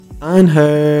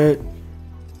Unheard,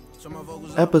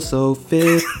 episode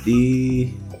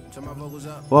 50.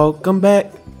 Welcome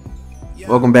back.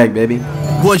 Welcome back, baby.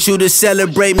 Want you to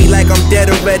celebrate me like I'm dead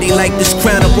already. Like this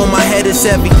crown up on my head is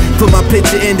heavy. Put my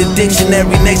picture in the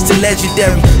dictionary next to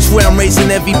legendary. Swear I'm raising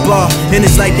every bar, and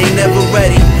it's like they never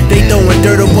ready. They throwing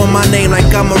dirt up on my name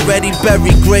like I'm already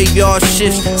buried. Graveyard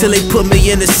shifts till they put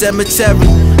me in the cemetery.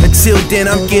 Until then,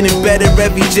 I'm getting better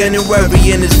every January,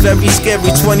 and it's very scary.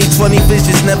 2020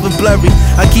 vision's never blurry.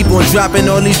 I keep on dropping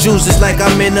all these juices like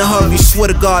I'm in a hurry. Swear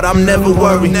to God, I'm never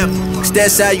worried. Cause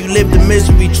that's how you live the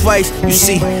misery twice. You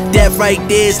see, that right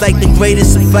there is like the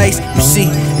greatest advice. You see,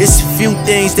 it's a few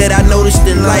things that I noticed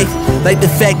in life, like the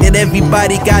fact that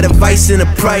everybody got a vice and a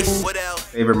price.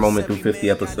 Favorite moment through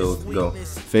 50 episodes, go.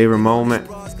 Favorite moment?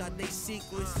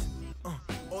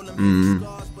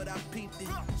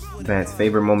 Vance,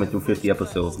 favorite moment through 50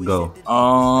 episodes, go.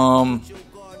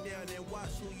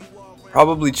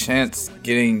 Probably Chance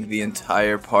getting the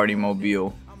entire Party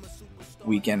Mobile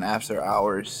weekend after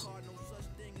hours.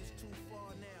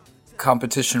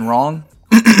 Competition wrong,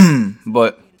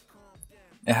 but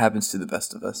it happens to the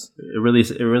best of us. It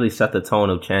really set the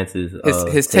tone of Chance's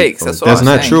his takes. That's what That's I was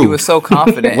not saying. true. He was so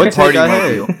confident What in Party take I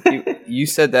Mobile. You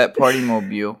said that Party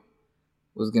Mobile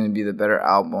was going to be the better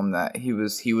album. That he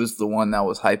was the one that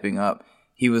was hyping up.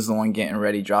 He was the one getting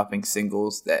ready, dropping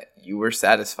singles that you were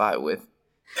satisfied with.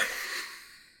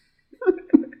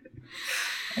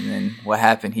 And then what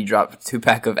happened? He dropped a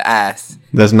 2-pack of ass.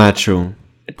 That's not true.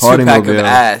 A Party 2-pack of Mobile.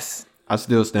 ass. I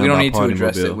still stand We don't by need to Party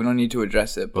address Mobile. it. We don't need to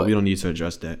address it. But we don't need to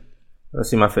address that. Let's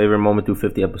see, my favorite moment through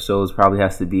 50 episodes probably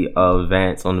has to be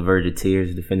Vance on the verge of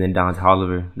tears defending Don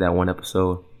Toliver, that one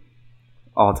episode.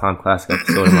 All-time classic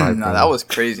episode in my opinion. No, that was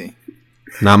crazy.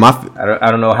 Nah,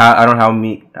 I don't know how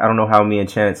me and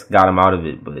Chance got him out of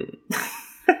it, but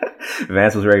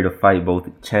Vance was ready to fight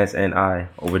both Chance and I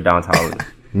over Don Toliver.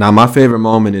 my favorite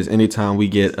moment is anytime we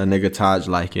get a nigga Taj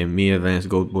like him. Me and Vance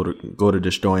go to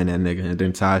destroying that nigga, and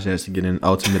then Taj has to get in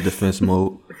ultimate defense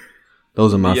mode.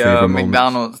 Those are my favorite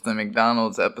moments. The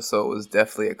McDonald's episode was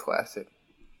definitely a classic.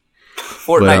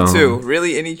 Fortnite too.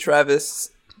 Really, any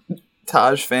Travis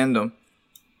Taj fandom.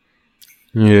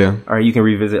 Yeah. All right, you can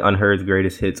revisit Unheard's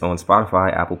greatest hits on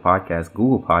Spotify, Apple Podcasts,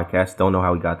 Google Podcasts. Don't know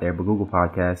how we got there, but Google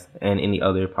Podcasts and any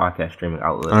other podcast streaming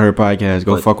outlet. Unheard Podcast.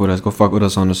 Go fuck with us. Go fuck with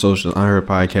us on the socials. Unheard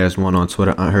Podcast 1 on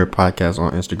Twitter. Unheard Podcast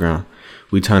on Instagram.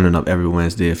 We turning up every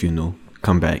Wednesday if you new.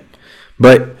 Come back.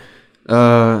 But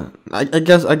I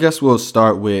guess we'll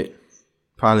start with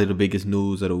probably the biggest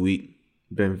news of the week.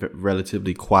 Been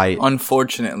relatively quiet.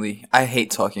 Unfortunately, I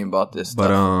hate talking about this stuff.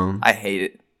 But I hate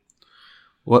it.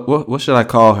 What should I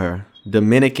call her?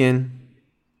 Dominican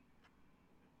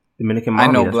Mommy, I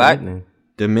know that's black. her nickname.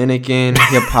 Dominican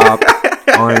hip hop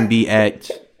R&B act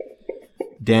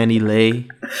Danny Lay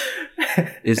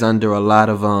is under a lot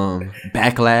of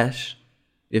backlash,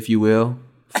 if you will,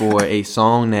 for a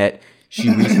song that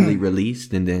she recently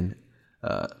released and then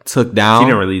took down. She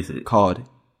didn't release it. Called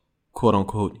quote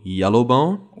unquote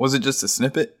Yellowbone. Was it just a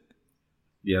snippet?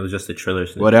 Yeah, it was just a Triller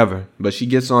snippet. Whatever. But she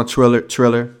gets on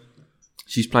Triller.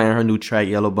 She's playing her new track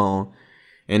Yellowbone,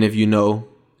 and if you know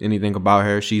anything about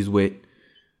her, she's with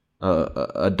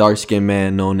a dark skinned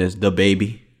man known as the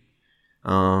Baby.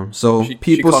 So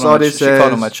people saw this as she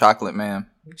called him a chocolate man.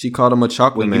 She called him a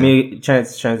chocolate man. Give me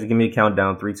chance. Give me a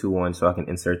countdown. 3, 2, 1, so I can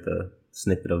insert the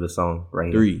snippet of the song right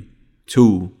here. 3,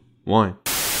 2, 1.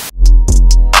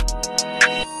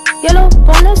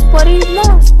 Yellowbone is what he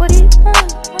wants. What he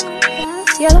wants.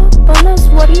 Yellowbone is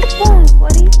what he wants.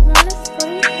 What he wants. What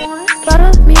he wants.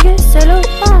 Para mí que se lo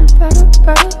dan. Para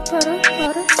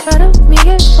mí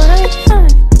que what I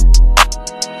want.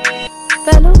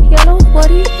 Yellow,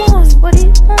 what he wants. What he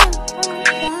wants.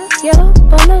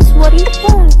 Yellowbone is what he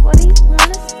wants. What he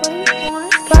wants. What he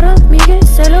wants. Para mí que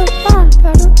se lo dan.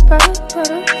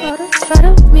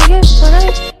 Para mí que what I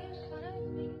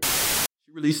want.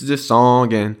 She releases this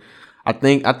song, and I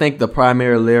think the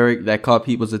primary lyric that caught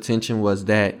people's attention was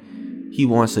that he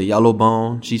wants a yellow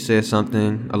bone. She said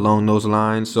something along those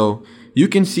lines. So you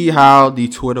can see how the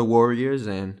Twitter warriors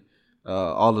and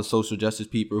all the social justice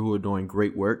people who are doing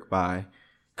great work by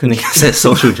Nigga said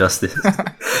social justice.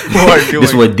 This This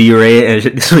is what D-Ray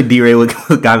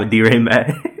got D-Ray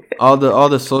mad. all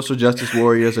the social justice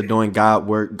warriors are doing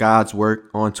God's work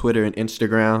on Twitter and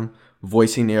Instagram,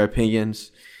 voicing their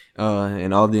opinions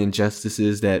and all the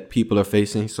injustices that people are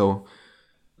facing. So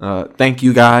thank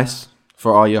you guys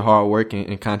for all your hard work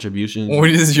and contributions. What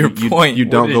is your point? You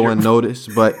don't go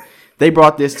unnoticed, but they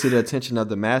brought this to the attention of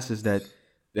the masses that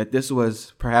this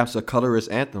was perhaps a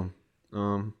colorist anthem.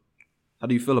 How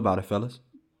do you feel about it, fellas?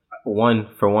 one,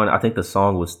 I think the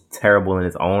song was terrible in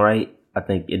its own right. I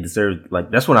think it deserved,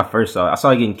 like, that's when I first saw it. I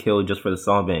saw it getting killed just for the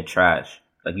song being trash.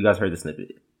 Like, you guys heard the snippet.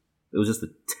 It was just a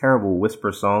terrible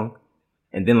whisper song.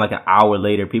 And then, like, an hour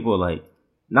later, people were like,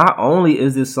 not only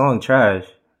is this song trash,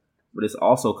 but it's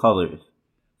also colors.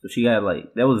 So she had,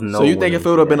 like, there was no. So you think if it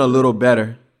would have been a little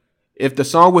better, if the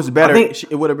song was better,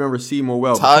 it would have been received more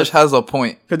well? Taj has a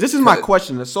point. Because this is my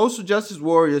question. The social justice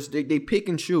warriors, they pick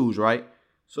and choose, right?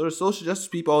 So the social justice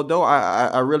people, although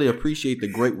I really appreciate the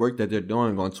great work that they're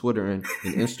doing on Twitter and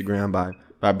Instagram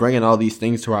by bringing all these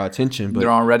things to our attention, but they're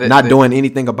on Reddit, not doing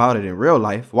anything about it in real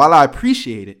life. While I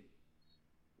appreciate it,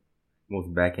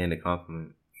 most backhanded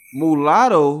compliment.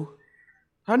 Mulatto,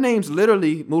 her name's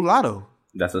literally Mulatto.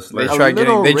 That's a slur.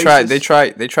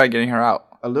 They tried getting her out.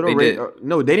 A little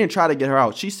no, they didn't try to get her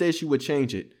out. She said she would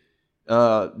change it.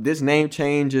 This name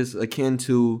change is akin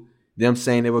to them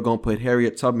saying they were going to put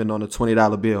Harriet Tubman on a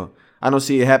 $20 bill. I don't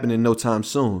see it happening no time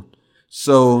soon.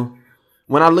 So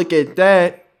when I look at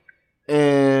that,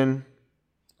 and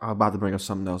I'm about to bring up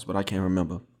something else, but I can't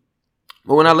remember.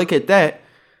 But when I look at that,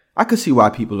 I could see why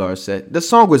people are upset. The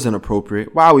song was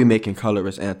inappropriate. Why are we making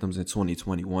colorless anthems in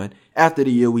 2021? After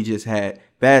the year we just had,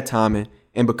 bad timing,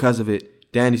 and because of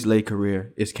it, Danny's late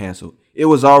career is canceled. It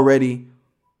was already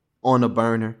on a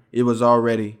burner. It was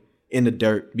already in the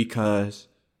dirt because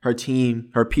her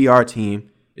team, her PR team,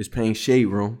 is paying Shade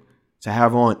Room to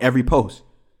have on every post.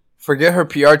 Forget her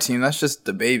PR team. That's just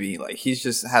the baby. Like, he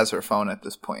just has her phone at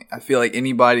this point. I feel like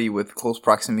anybody with close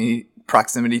proximity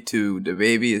to the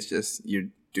baby is just you're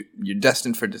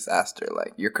destined for disaster.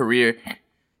 Like, your career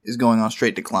is going on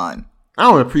straight decline. I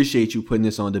don't appreciate you putting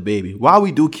this on the baby. While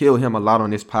we do kill him a lot on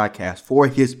this podcast for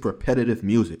his repetitive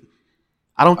music,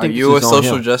 I don't think. Are you a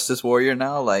social justice warrior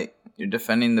now? Like, you're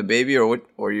defending the baby,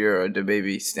 or you're a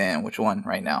DaBaby stan? Which one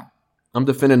right now? I'm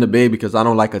defending the baby because I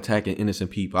don't like attacking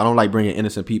innocent people. I don't like bringing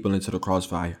innocent people into the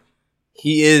crossfire.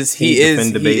 He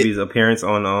defend DaBaby's appearance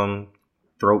on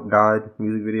Throat God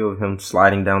music video of him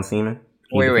sliding down semen.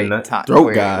 Throat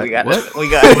God. We got. No,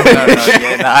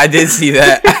 I did see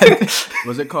that.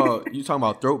 Was it called? You talking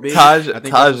about Throat Baby? Taj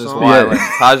is wild.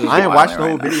 I didn't watch the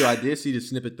whole video. I did see the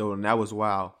snippet though, and that was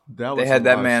wild. They had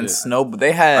that man snow.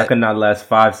 They had. I could not last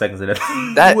 5 seconds of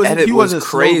that. That edit was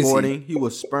crazy. Snowboarding. He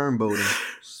was sperm boarding.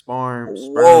 Sperm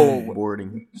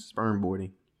boarding.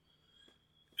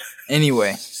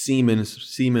 Anyway,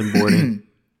 semen boarding.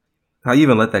 How you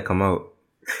even let that come out?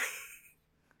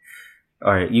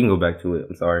 All right, you can go back to it.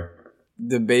 I'm sorry.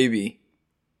 DaBaby.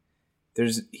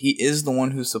 He is the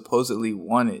one who supposedly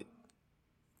wanted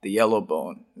the yellow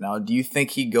bone. Now, do you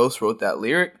think he ghost wrote that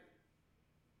lyric?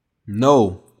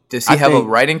 No. Does he have a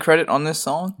writing credit on this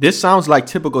song? This sounds like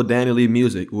typical Danny Lee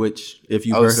music, which if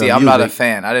you heard I'm not a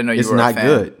fan. I didn't know you were a fan. It's not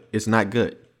good. It's not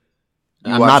good.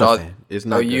 I'm not a fan. It's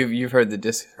not good. You've heard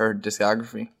her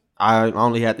discography? I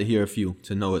only had to hear a few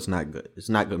to know it's not good. It's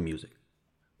not good music.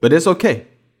 But it's okay.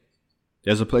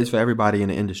 There's a place for everybody in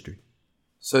the industry.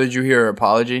 So did you hear her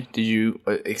apology? Did you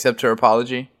accept her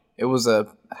apology? It was a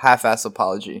half-ass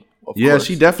apology. Yeah,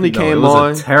 she definitely came on. It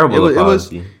was a terrible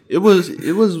apology. It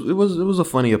was a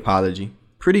funny apology.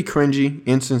 Pretty cringy,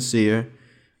 insincere.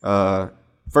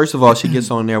 First of all, she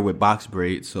gets on there with box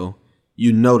braids, so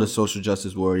you know the social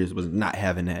justice warriors was not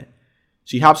having that.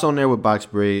 She hops on there with box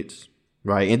braids.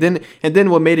 Right, and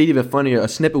then what made it even funnier, a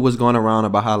snippet was going around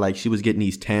about how like she was getting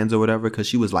these tans or whatever because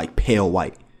she was like pale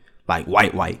white, like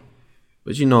white.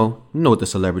 But you know what the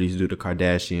celebrities do, the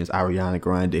Kardashians, Ariana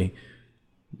Grande,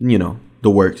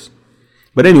 the works.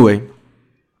 But anyway,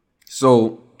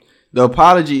 so the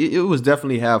apology, it was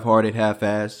definitely half-hearted,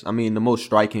 half-assed. I mean, the most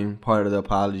striking part of the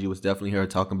apology was definitely her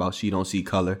talking about she don't see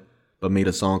color, but made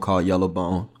a song called Yellow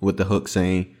Bone with the hook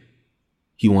saying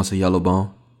he wants a yellow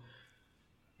bone.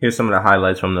 Here's some of the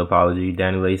highlights from the apology.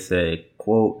 Danny Lee said,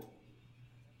 quote,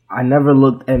 "I never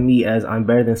looked at me as I'm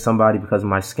better than somebody because of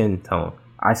my skin tone.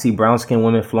 I see brown-skinned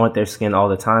women flaunt their skin all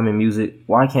the time in music.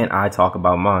 Why can't I talk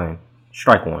about mine?"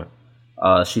 Strike one.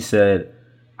 She said,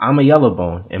 "I'm a yellow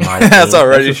bone in my That's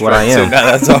already that's what I am."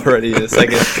 That's already a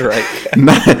second strike.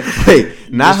 Not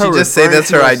her. She just say that's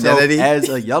her identity as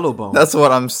a yellow bone. That's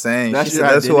what I'm saying.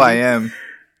 That's who I am.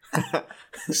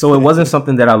 So it wasn't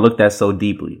something that I looked at so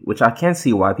deeply, which I can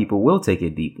see why people will take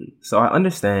it deeply. So I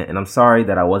understand, and I'm sorry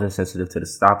that I wasn't sensitive to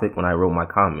this topic when I wrote my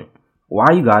comment. Why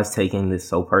are you guys taking this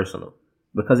so personal?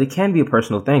 Because it can be a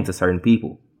personal thing to certain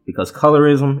people. Because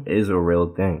colorism is a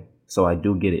real thing. So I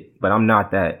do get it. But I'm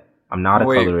not that. I'm not a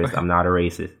colorist. I'm not a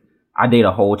racist. I date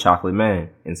a whole chocolate man.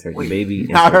 Insert DaBaby.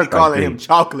 Not her calling him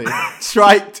chocolate.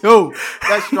 Strike two.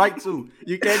 That's strike two.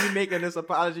 You can't be making this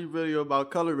apology video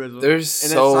about colorism. There's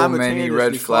so many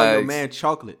red flags. Call your man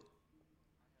chocolate.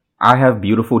 I have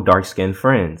beautiful dark-skinned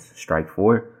friends. Strike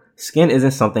 4. Skin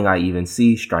isn't something I even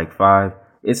see. Strike 5.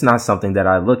 It's not something that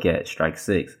I look at. Strike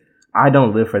 6. I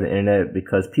don't live for the internet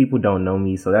because people don't know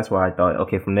me, so that's why I thought,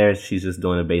 okay, from there, she's just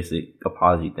doing a basic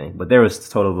apology thing. But there was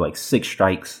a total of like 6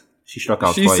 strikes. She struck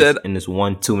out twice in this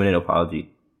 1 2-minute apology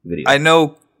video. I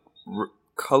know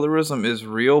colorism is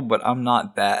real, but I'm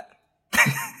not that.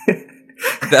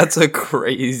 That's a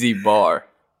crazy bar.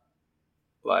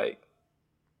 Like,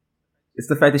 it's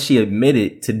the fact that she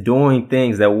admitted to doing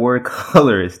things that were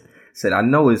colorist. Said, I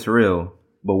know it's real,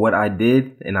 but what I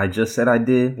did, and I just said I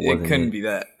did, it couldn't be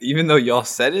that. Even though y'all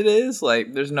said it is,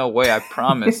 like, there's no way. I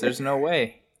promise, there's no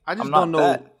way. I just don't know.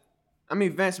 That. I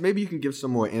mean, Vance, maybe you can give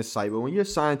some more insight. But when you're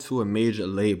signed to a major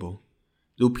label,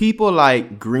 do people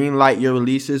like green light your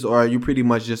releases, or are you pretty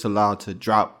much just allowed to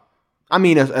drop? I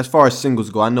mean, as far as singles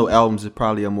go, I know albums is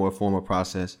probably a more formal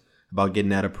process about getting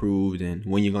that approved and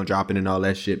when you're gonna drop it and all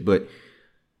that shit. But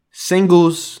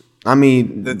singles, I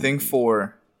mean, the thing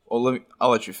for I'll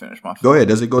let you finish my. Go ahead.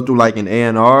 Does it go through like an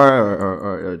A&R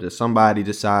or does somebody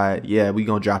decide? Yeah, we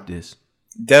gonna drop this.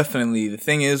 Definitely. The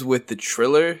thing is with the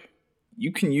Triller,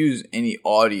 you can use any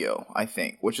audio, I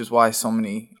think, which is why so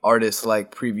many artists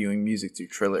like previewing music through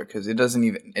Triller, because it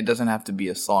doesn't have to be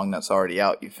a song that's already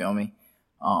out. You feel me?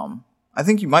 I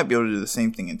think you might be able to do the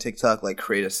same thing in TikTok, like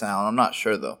create a sound. I'm not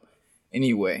sure though.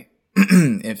 Anyway,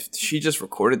 if she just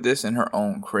recorded this in her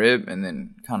own crib and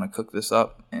then kind of cooked this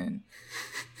up and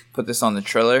put this on the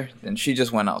Triller, then she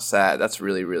just went out sad. That's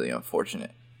really, really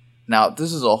unfortunate. Now, if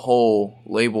this is a whole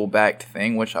label-backed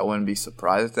thing, which I wouldn't be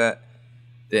surprised at,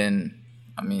 then,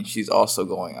 I mean, she's also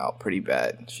going out pretty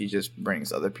bad. She just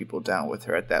brings other people down with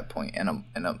her at that point in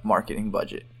a marketing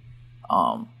budget.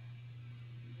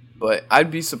 But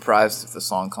I'd be surprised if the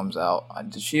song comes out.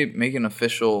 Did she make an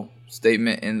official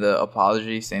statement in the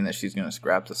apology saying that she's going to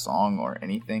scrap the song or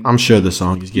anything? I'm sure the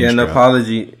song is getting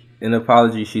scrapped. In the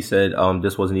apology, she said,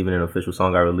 this wasn't even an official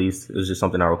song I released. It was just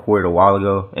something I recorded a while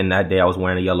ago. And that day I was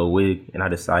wearing a yellow wig and I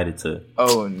decided to.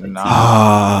 Oh,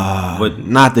 nah. But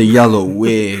not the yellow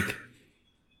wig.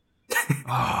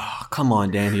 Come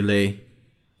on, Danny Lay.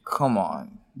 Come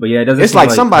on. But yeah, it doesn't seem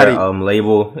like somebody her,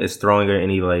 label is throwing her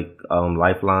any like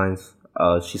lifelines.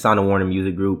 She signed a Warner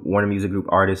Music Group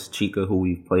artist Chica, who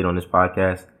we've played on this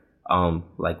podcast.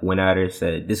 Went at her,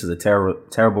 said this is a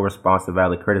terrible response to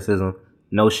valid criticism.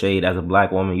 No shade. As a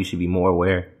black woman, you should be more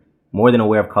than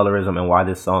aware of colorism and why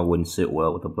this song wouldn't sit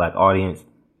well with a black audience.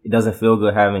 It doesn't feel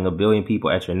good having a billion people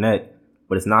at your neck,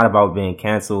 but it's not about being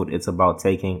canceled. It's about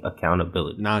taking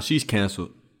accountability. Nah, she's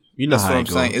canceled. You know that's what I'm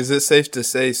saying. Is it safe to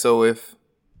say, so if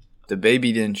the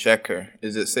baby didn't check her,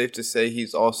 is it safe to say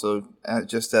he's also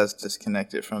just as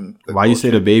disconnected from the Why culture? You say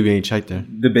the baby ain't checked her?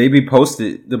 The baby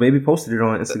posted it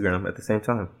on Instagram at the same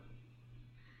time.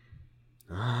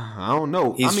 I don't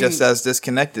know. He's just as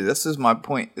disconnected. This is my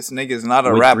point. This nigga is not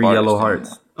a rap artist. Yellow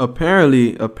hearts.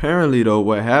 Apparently, though,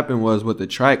 what happened was what the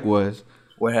track was.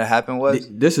 What had happened was?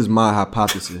 This is my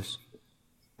hypothesis.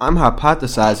 I'm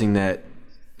hypothesizing that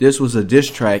this was a diss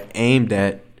track aimed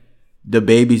at the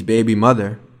baby's baby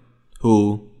mother,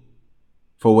 who,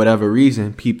 for whatever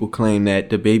reason, people claim that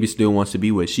the baby still wants to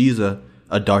be with. She's a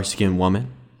dark-skinned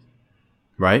woman,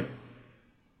 right?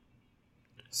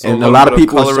 So and a lot of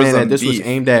people are saying that this was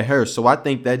aimed at her. So I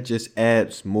think that just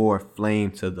adds more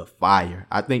flame to the fire.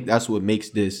 I think that's what makes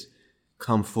this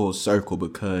come full circle,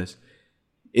 because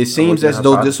it seems as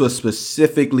though this was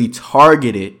specifically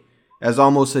targeted as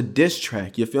almost a diss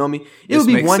track. You feel me? It would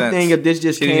be one thing if this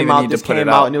just came out,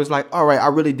 and it was like, all right, I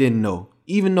really didn't know.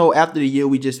 Even though after the year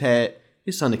we just had,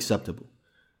 it's unacceptable.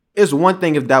 It's one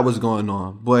thing if that was going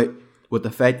on. But with the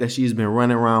fact that she's been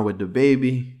running around with the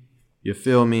baby, you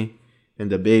feel me?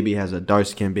 And the baby has a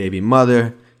dark-skinned baby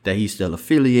mother that he's still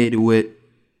affiliated with.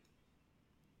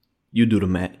 You do the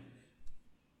math.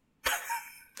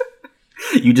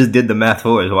 You just did the math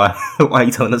for us. Why are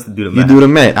you telling us to do the math? You do the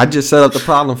math. I just set up the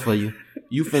problem for you.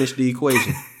 You finish the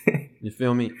equation. You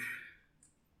feel me?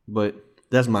 But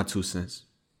that's my 2 cents.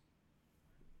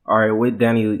 All right, with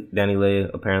Danny Lay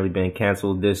apparently being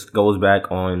canceled, this goes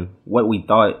back on what we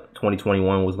thought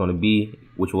 2021 was going to be,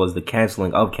 which was the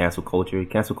canceling of cancel culture.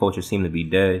 Cancel culture seemed to be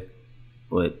dead,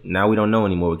 but now we don't know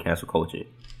anymore with cancel culture.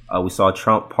 We saw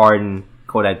Trump pardon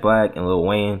Kodak Black and Lil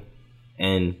Wayne,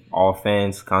 and all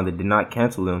fans kind of did not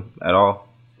cancel them at all.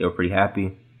 They were pretty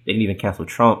happy. They didn't even cancel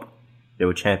Trump. They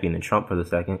were championing Trump for the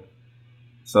second.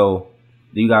 So,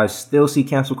 do you guys still see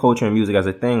cancel culture in music as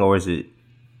a thing, or is it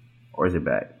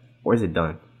back? Or is it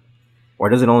done? Or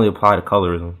does it only apply to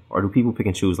colorism? Or do people pick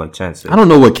and choose like Chance said? I don't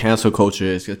know what cancel culture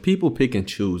is, because people pick and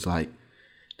choose. Like,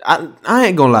 I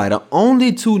ain't gonna lie. The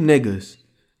only 2 niggas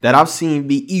that I've seen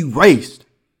be erased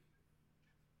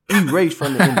erased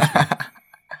from the industry.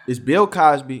 It's Bill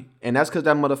Cosby, and that's because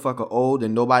that motherfucker old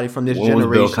and nobody from this When was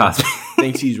Bill generation Cosby?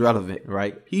 thinks he's relevant,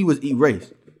 right? He was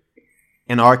erased.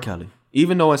 And R. Kelly.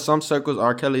 Even though in some circles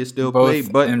R. Kelly is still Both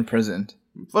played, but imprisoned.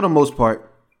 for the most part,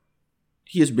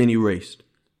 he has been erased.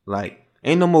 Like,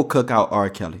 ain't no more cookout R.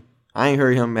 Kelly. I ain't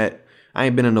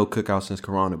been in no cookout since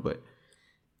Corona, but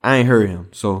I ain't heard him.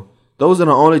 So those are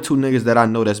the only two niggas that I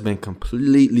know that's been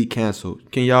completely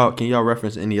canceled. Can y'all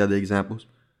reference any other examples?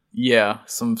 Yeah,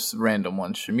 some random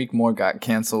ones. Shamik Moore got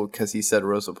canceled because he said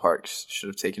Rosa Parks should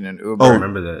have taken an Uber. I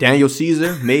remember that. Daniel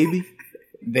Caesar, maybe.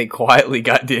 They quietly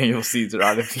got Daniel Caesar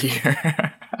out of here.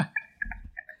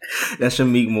 That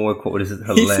Shamik Moore quote is He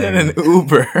hilarious. said an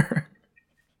Uber.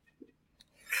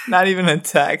 Not even a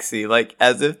taxi. Like,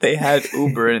 as if they had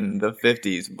Uber in the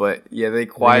 50s. But, yeah, they He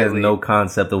has quietly... no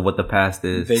concept of what the past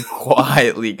is. They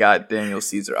quietly got Daniel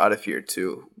Caesar out of here,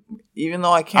 too. Even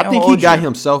though I can't I think he hold got you.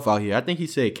 himself out here. I think he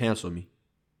said cancel me.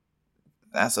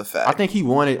 That's a fact. I think he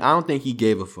wanted. I don't think he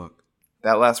gave a fuck.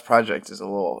 that last project is a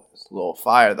little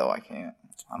fire, though. I can't.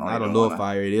 I don't know if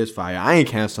fire it is fire. I ain't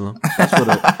canceling. That's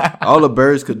what all the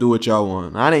birds could do what y'all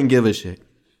want. I didn't give a shit.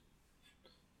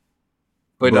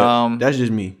 But that's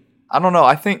just me. I don't know.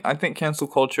 I think cancel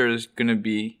culture is gonna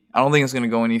be. I don't think it's gonna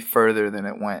go any further than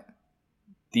it went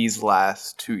these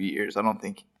last 2 years. I don't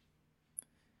think,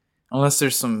 unless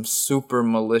there's some super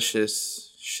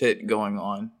malicious shit going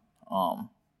on,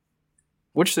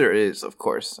 which there is, of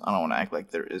course. I don't want to act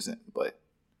like there isn't, but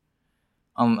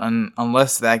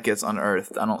unless that gets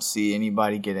unearthed, I don't see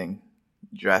anybody getting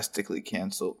drastically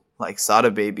canceled. Like,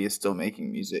 Sada Baby is still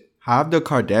making music. How have the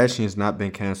Kardashians not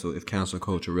been canceled if cancel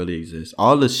culture really exists?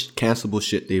 All the cancelable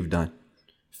shit they've done.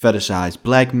 Fetishize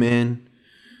black men.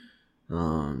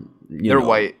 They're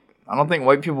white. I don't think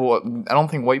white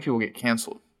people get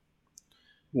canceled.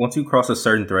 Once you cross a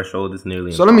certain threshold, it's nearly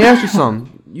So let me ask you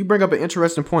something. You bring up an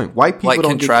interesting point. White people Like,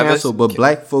 don't can get Travis- canceled, but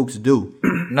black folks do.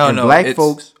 No, and no. black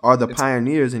folks are the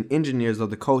pioneers and engineers of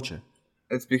the culture.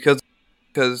 It's because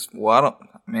well,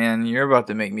 man, you're about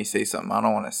to make me say something I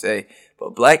don't want to say.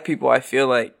 But black people, I feel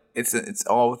like it's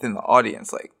all within the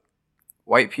audience. Like,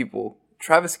 white people,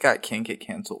 Travis Scott can't get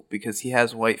canceled because he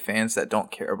has white fans that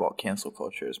don't care about cancel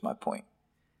culture. Is my point.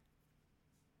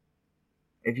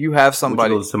 If you have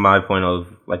somebody, Which goes to my point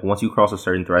of, like, once you cross a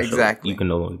certain threshold, Exactly. you can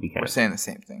no longer be we're canceled. saying the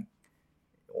same thing.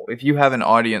 If you have an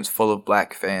audience full of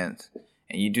black fans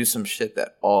and you do some shit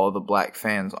that all the black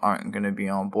fans aren't going to be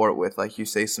on board with, like you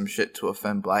say some shit to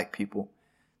offend black people,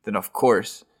 then of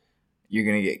course you're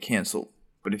going to get canceled.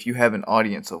 But if you have an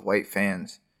audience of white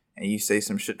fans and you say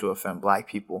some shit to offend black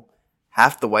people,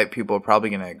 half the white people are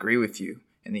probably going to agree with you,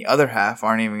 and the other half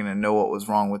aren't even going to know what was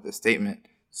wrong with the statement.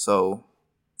 So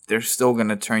they're still going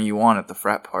to turn you on at the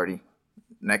frat party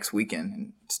next weekend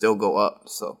and still go up.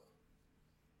 So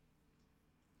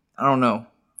I don't know.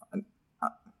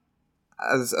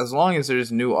 As long as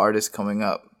there's new artists coming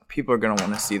up, people are going to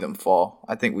want to see them fall.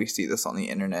 I think we see this on the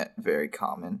internet very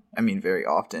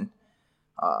often.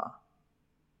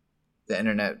 The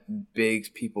internet bigs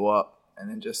people up and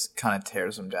then just kind of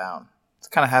tears them down. It's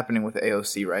kind of happening with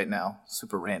AOC right now.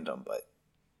 Super random, but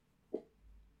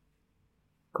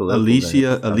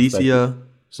Alicia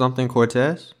something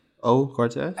Cortez?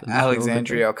 Cortez?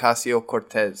 Alexandria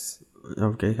Ocasio-Cortez.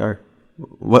 Okay, her.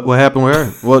 What happened with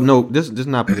her? Well, no, this is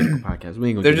not a political podcast. We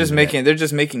ain't gonna. They're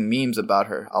just making memes about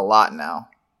her a lot now.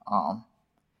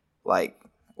 Like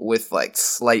with like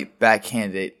slight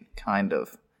backhanded kind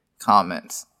of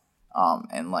comments,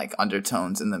 and like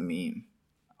undertones in the meme.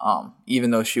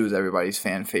 Even though she was everybody's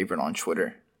fan favorite on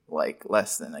Twitter like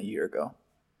less than a year ago.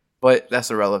 But that's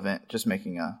irrelevant. Just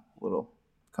making a little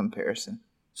comparison.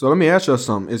 So let me ask you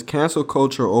something. Is cancel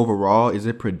culture overall, is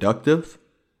it productive?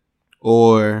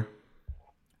 Or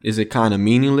is it kind of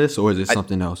meaningless? Or is it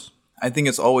something else? I think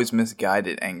it's always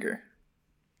misguided anger.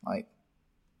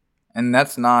 And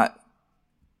that's not...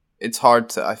 It's hard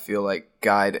to, I feel like,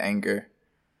 guide anger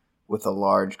with a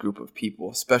large group of people,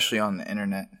 especially on the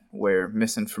internet, where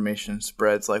misinformation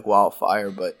spreads like wildfire.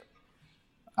 But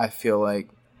I feel like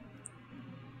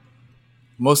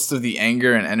most of the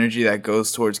anger and energy that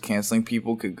goes towards canceling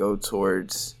people could go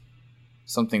towards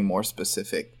something more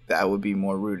specific that would be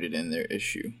more rooted in their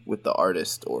issue with the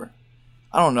artist, or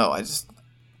I don't know. I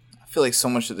feel like so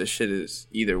much of this shit is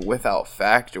either without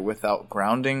fact or without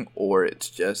grounding, or it's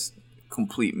just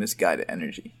complete misguided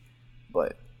energy.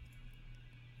 But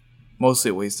mostly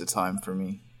a waste of time for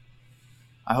me.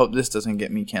 I hope this doesn't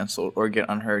get me canceled or get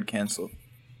Unheard canceled.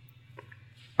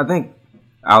 I think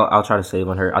I'll try to save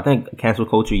on her. I think cancel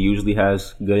culture usually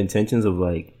has good intentions of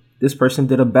like, this person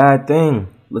did a bad thing,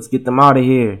 let's get them out of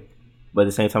here. But at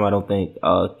the same time, I don't think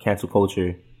cancel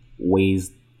culture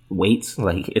weights.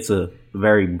 Like, it's a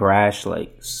very brash,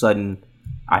 like, sudden,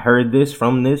 I heard this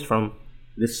from this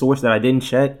source that I didn't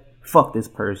check. Fuck this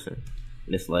person.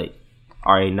 And it's like,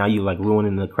 all right, now you like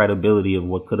ruining the credibility of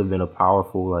what could have been a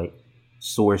powerful like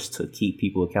source to keep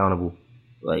people accountable.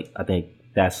 Like, I think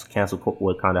that's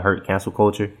what kind of hurt cancel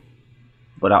culture.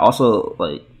 But I also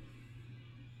like,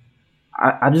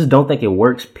 I just don't think it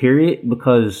works, period,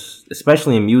 because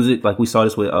especially in music, like we saw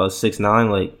this with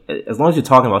 6ix9ine, like as long as you're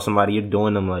talking about somebody, you're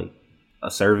doing them like a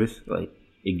service, like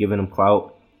you're giving them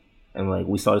clout. And like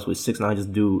we saw this with 6ix9ine,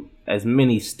 just do as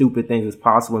many stupid things as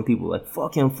possible, and people are like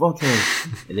fuck him, and then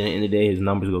at the end of the day, his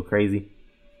numbers go crazy.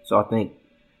 So I think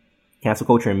cancel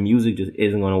culture in music just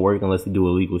isn't going to work unless they do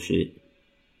illegal shit.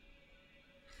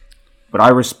 But I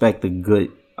respect the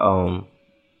good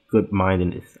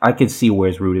mindedness. I can see where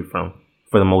it's rooted from,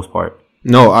 for the most part.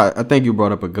 No, I think you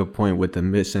brought up a good point with the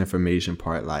misinformation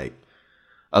part. Like,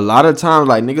 a lot of times,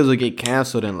 like, niggas will get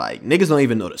canceled and, like, niggas don't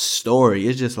even know the story.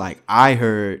 It's just, like, I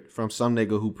heard from some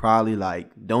nigga who probably,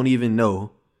 like, don't even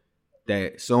know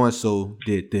that so-and-so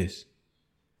did this.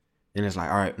 And it's like,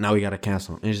 all right, now we got to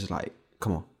cancel him. And it's just like,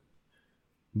 come on.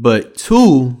 But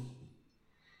two,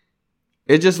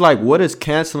 it's just, like, what is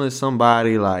canceling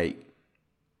somebody, like,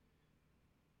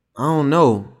 I don't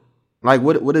know. Like,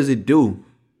 what does it do?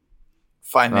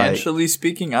 Financially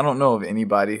speaking, I don't know of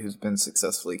anybody who's been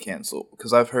successfully canceled,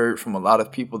 because I've heard from a lot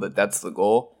of people that that's the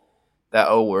goal, that,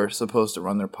 oh, we're supposed to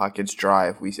run their pockets dry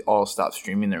if we all stop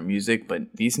streaming their music, but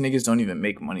these niggas don't even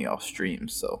make money off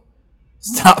streams, so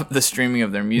stop the streaming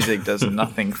of their music does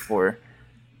nothing for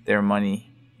their money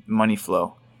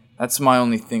flow. That's my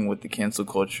only thing with the cancel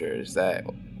culture, is that,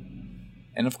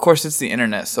 and of course it's the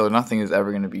internet, so nothing is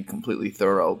ever going to be completely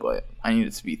thorough, but I need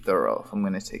it to be thorough if I'm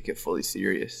going to take it fully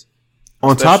serious.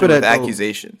 On top of that,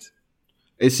 accusations,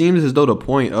 it seems as though the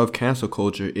point of cancel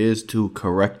culture is to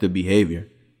correct the behavior,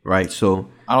 right?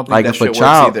 So I don't think like that if shit a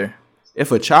child, works either.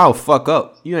 If a child fuck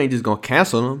up, you ain't just gonna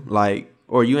cancel them, like,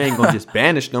 or you ain't gonna just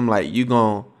banish them. Like, you're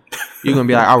gonna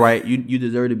be like, all right, you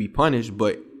deserve to be punished,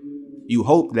 but you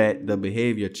hope that the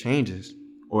behavior changes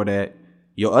or that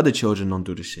your other children don't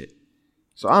do the shit.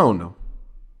 So I don't know.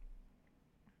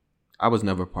 I was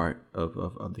never part of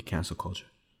the cancel culture.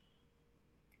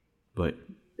 But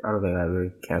I don't think I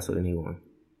ever canceled anyone.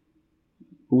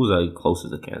 Who was like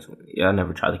closest to canceling? Yeah, I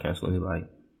never tried to cancel anybody.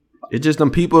 It's just them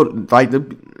people, like,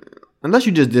 unless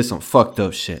you just did some fucked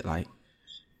up shit, like,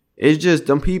 it's just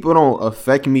them people don't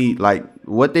affect me. Like,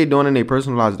 what they doing in their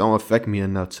personal lives don't affect me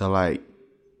enough to, like,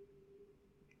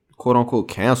 quote unquote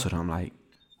cancel them. Like,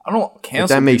 I don't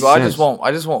cancel that makes people. sense.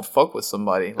 I just won't fuck with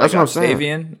somebody. Like That's what I'm saying.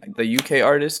 Octavian, like the UK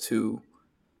artist who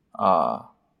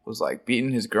was like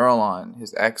beating his girl on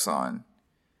his ex on,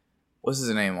 what's his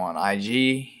name, on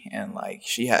IG, and like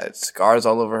she had scars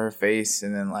all over her face,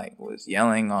 and then like was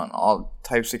yelling on all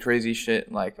types of crazy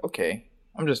shit. Like, okay,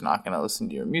 I'm just not gonna listen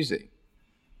to your music,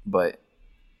 or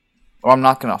I'm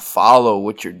not gonna follow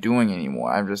what you're doing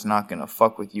anymore. I'm just not gonna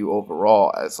fuck with you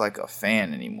overall as like a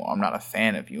fan anymore. I'm not a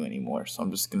fan of you anymore, so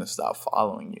I'm just gonna stop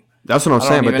following you. that's what I'm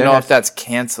saying. I don't But even know if that's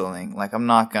canceling. Like, I'm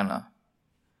not gonna,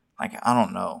 like, I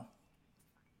don't know.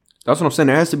 that's what I'm saying.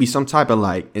 There has to be some type of,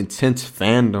 like, intense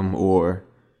fandom or,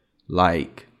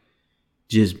 like,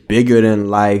 just bigger than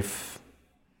life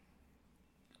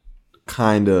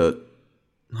kind of,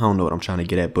 I don't know what I'm trying to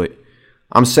get at, but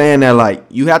I'm saying that, like,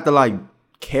 you have to, like,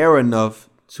 care enough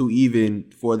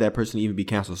for that person to even be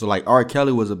canceled. So, like, R.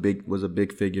 Kelly was a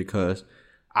big figure because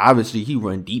obviously he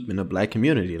run deep in the black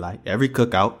community. Like, every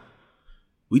cookout,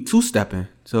 we two-stepping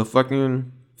to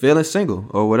fucking Feeling Single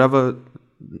or whatever,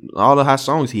 all the hot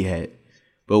songs he had.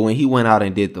 But when he went out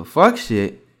and did the fuck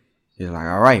shit, he's like,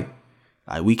 all right,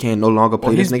 like, we can't no longer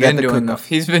play this nigga at the cookout.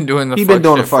 He's been doing the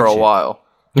fuck shit for a while.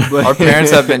 Our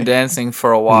parents have been dancing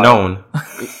for a while. Known.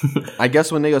 I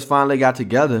guess when niggas finally got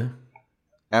together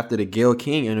after the Gayle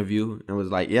King interview and was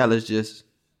like, yeah, let's just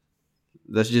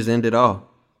end it all.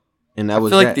 And that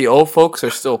was I feel like the old folks are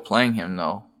still playing him,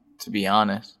 though, to be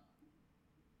honest.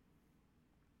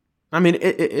 I mean,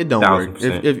 it don't work.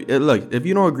 1000%. Look, if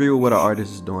you don't agree with what an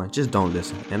artist is doing, just don't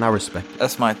listen. And I respect it.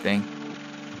 That's my thing.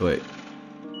 But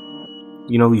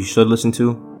You know who you should listen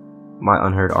to? My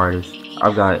Unheard Artist.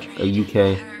 I've got a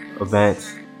UK,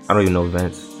 Vance. I don't even know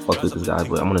Vance fucks with this guy,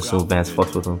 but I'm gonna assume Vance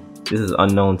fucks with him. This is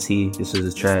Unknown T. This is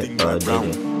his track, Day.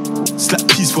 Slap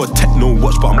keys for a techno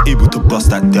watch, but I'm able to bust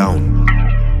that down.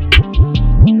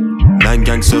 9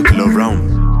 gang circle around.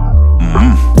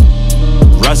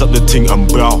 Rise up the ting and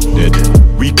bow.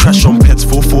 We crash on pets,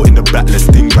 4-4 in the back, let's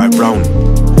ding right round.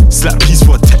 Slap keys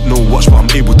for a techno watch, but I'm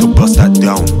able to bust that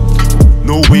down.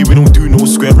 No way, we don't do no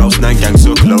square routes, 9 gang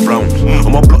circle around.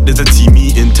 On my block there's a team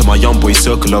meeting to my young boys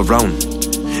circle around.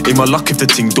 Ain't my luck if the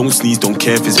ting don't sneeze, don't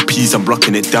care if it's peas, I'm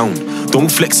blocking it down.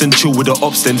 Don't flex and chill with the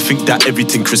ops, then think that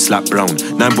everything Chris slap brown.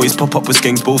 9 boys pop up with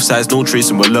skanks both sides, no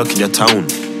trace and we're lurking your town.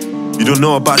 You don't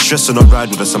know about stress on a ride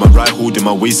with us, I'm a ride holding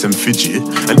my waist and fidget.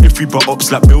 And if we brought up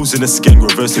slap bills in a skank,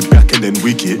 reverse it back and then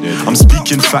wig it. I'm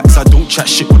speaking facts, I don't chat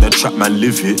shit when the trap man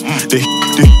live it. They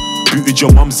booted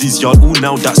your mumsy's yard, all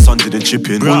now that's under the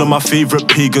chipping. All of my favourite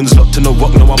pagans locked in a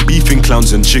rock, now I'm beefing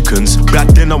clowns and chickens. Back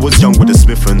then I was young with a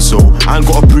Smith'n, so I ain't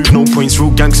gotta prove no points.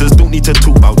 Real gangsters don't need to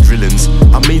talk about drillings.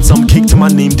 I made some cake to my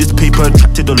name, this paper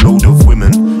attracted a load of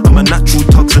women. I'm a natural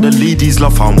tug, so the ladies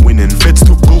love how I'm winning. Feds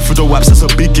took both of the waps, that's a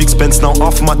big expense. Now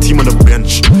half of my team on the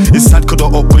bench. It's sad cause the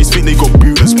up boys think they got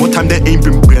booters. One time they ain't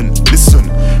been bent. Listen,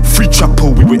 free trap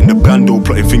hole, we were in the bando,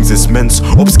 plotting things it's men's.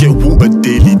 Ops get water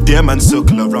daily, damn man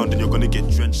circle around and you're gonna get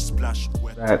drenched, splash.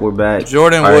 We're back.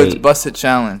 Jordan All Woods right. busted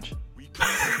challenge.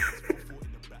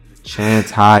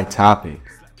 Chance high topic.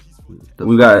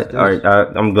 We got. All right.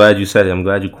 I'm glad you said it. I'm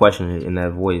glad you questioned it in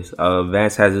that voice.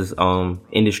 Vance has his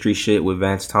industry shit with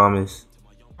Vance Thomas.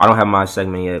 I don't have my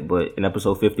segment yet, but in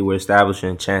episode 50, we're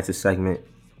establishing Chance's segment.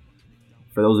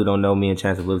 For those who don't know, me and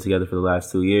Chance have lived together for the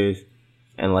last 2 years,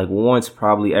 and like once,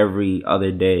 probably every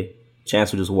other day,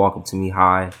 Chance would just walk up to me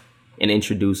high and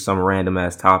introduce some random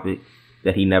ass topic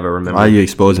that he never remembered. Why are you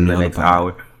exposing the me on next the pod?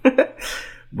 hour?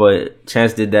 But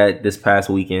Chance did that this past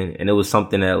weekend, and it was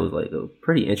something that was like a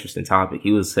pretty interesting topic.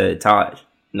 He was like, Taj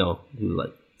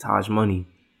Money,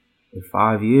 in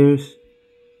 5 years,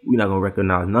 we're not gonna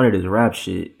recognize none of this rap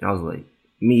shit. And I was like,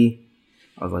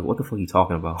 what the fuck are you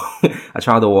talking about? I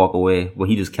tried to walk away, but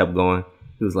he just kept going.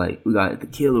 He was like, we got the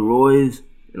Killer Roys.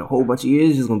 In a whole bunch of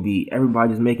years, it's gonna be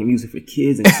everybody just making music for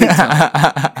kids and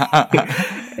TikTok.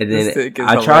 And then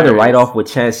I tried to write off what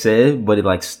Chance said, but it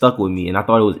like stuck with me, and I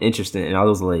thought it was interesting. And I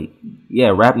was like, "Yeah,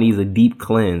 rap needs a deep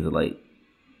cleanse." Like,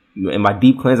 and by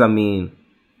deep cleanse, I mean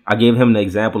I gave him the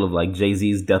example of like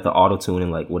Jay-Z's death of autotune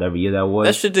in like whatever year that was.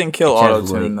 That shit didn't kill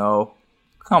autotune though.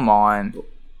 Come on.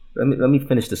 Let me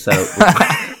finish the setup.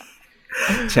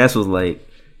 Chance was like,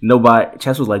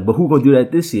 but who gonna do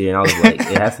that this year? And I was like,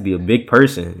 it has to be a big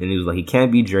person. And he was like, he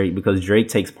can't be Drake because Drake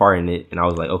takes part in it. And I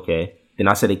was like, okay. Then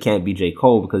I said it can't be J.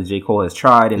 Cole because J. Cole has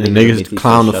tried. And niggas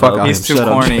clown the fuck out of him. He's too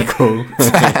corny.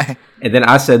 And then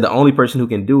I said the only person who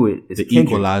can do it is the Kendrick.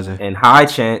 equalizer. And High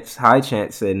Chance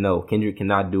said no, Kendrick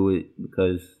cannot do it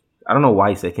because I don't know why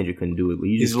he said Kendrick couldn't do it. But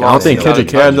I don't think Kendrick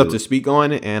cares enough to speak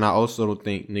on it, and I also don't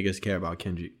think niggas care about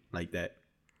Kendrick like that.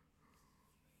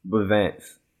 But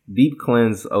Vance, deep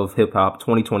cleanse of hip hop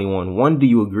 2021. 1, do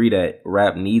you agree that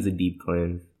rap needs a deep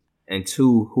cleanse? And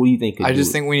 2, who do you think could I do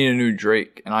just it? think we need a new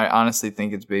Drake, and I honestly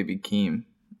think it's Baby Keem.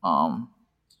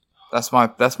 That's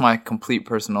my complete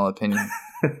personal opinion.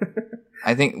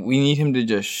 I think we need him to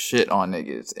just shit on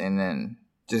niggas, and then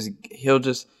he'll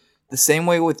just the same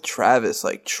way with Travis.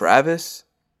 Like Travis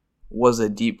was a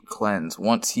deep cleanse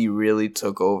once he really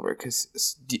took over.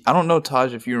 Because I don't know,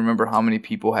 Taj, if you remember how many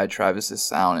people had Travis's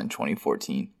sound in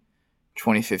 2014,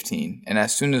 2015, and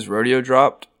as soon as Rodeo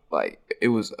dropped, like it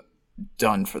was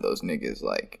done for those niggas.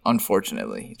 Like,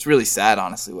 unfortunately, it's really sad,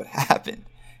 honestly, what happened.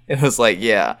 It was like,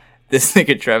 yeah, this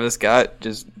nigga Travis Scott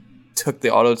just took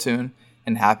the auto-tune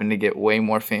and happened to get way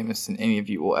more famous than any of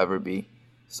you will ever be.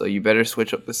 So you better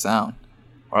switch up the sound,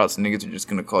 or else niggas are just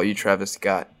gonna call you Travis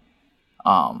Scott.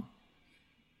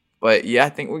 But yeah, I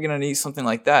think we're gonna need something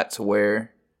like that to where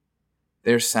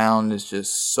their sound is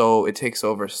just so, it takes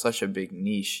over such a big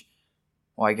niche.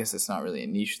 Well, I guess it's not really a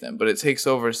niche then, but it takes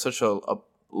over such a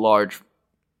large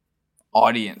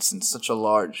audience and such a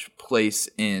large place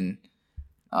in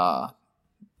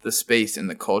the space in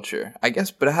the culture, I guess.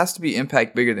 But it has to be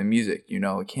impact bigger than music, you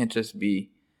know. It can't just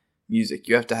be music.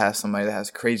 You have to have somebody that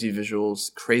has crazy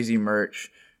visuals, crazy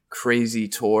merch, crazy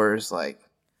tours, like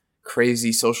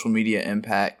crazy social media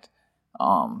impact.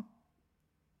 I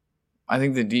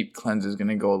think the deep cleanse is going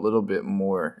to go a little bit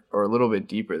more or a little bit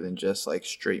deeper than just like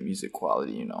straight music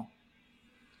quality, you know.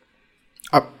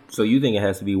 So you think it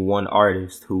has to be one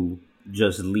artist who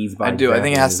just leads by I do. I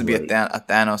think it has to example be and a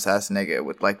Thanos-ass nigga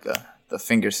with like the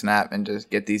finger snap and just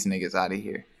get these niggas out of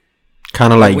here.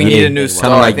 Kind of like we need a new star.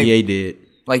 Kind of like I think- Ye did.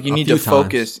 Like you A need few to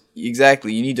focus.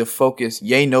 Exactly. You need to focus.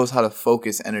 Ye knows how to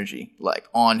focus energy like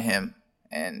on him.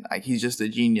 And like he's just a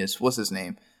genius. What's his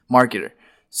name? Marketer.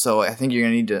 So I think you're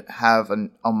going to need to have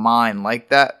a mind like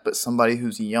that, but somebody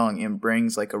who's young and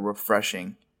brings like a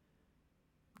refreshing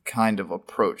kind of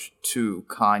approach to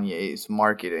Kanye's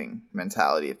marketing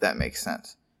mentality, if that makes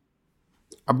sense.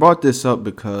 I brought this up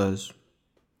because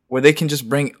where they can just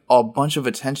bring a bunch of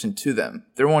attention to them.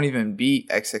 There won't even be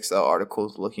XXL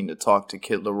articles looking to talk to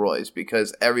Kid Leroy's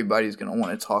because everybody's going to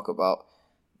want to talk about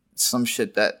some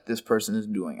shit that this person is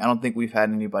doing. I don't think we've had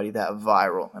anybody that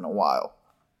viral in a while.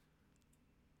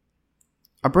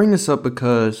 I bring this up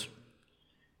because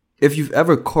if you've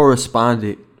ever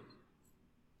corresponded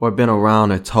or been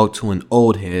around or talked to an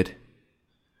old head,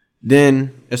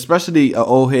 then especially an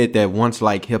old head that once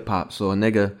liked hip hop, so a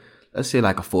nigga, let's say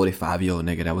like a 45-year-old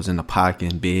nigga that was in the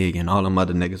pocket and big and all them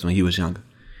other niggas when he was younger.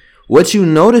 What you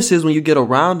notice is when you get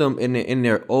around them in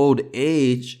their old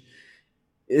age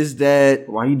is that...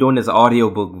 Why are you doing this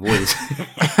audiobook voice?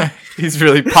 He's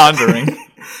really pondering.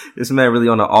 This man really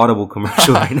on an Audible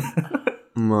commercial right now.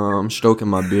 I'm stroking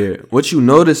my beard. What you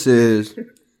notice is,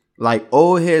 like,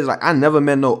 old heads, like, I never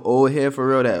met no old head for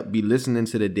real that be listening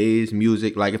to the day's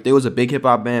music. Like, if there was a big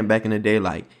hip-hop band back in the day,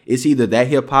 like, it's either that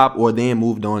hip-hop or then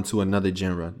moved on to another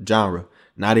genre.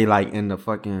 Now they, like, in the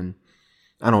fucking,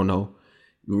 I don't know,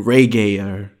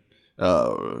 reggae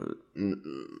or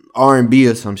R&B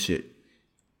or some shit.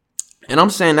 And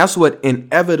I'm saying that's what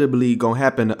inevitably gonna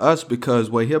happen to us because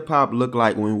what hip-hop looked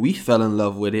like when we fell in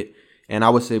love with it, and I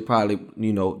would say probably,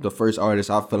 you know, the first artist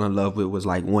I fell in love with was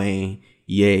like Wayne,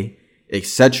 Ye,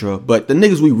 etc. But the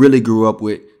niggas we really grew up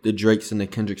with, the Drakes and the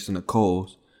Kendricks and the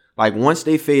Coles, like once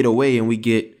they fade away and we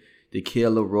get the Kid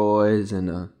Leroy's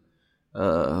and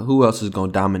who else is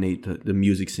gonna dominate the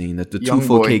music scene? The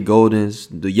 24K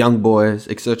Goldens, the Young Boys,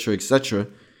 etc., etc.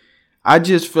 I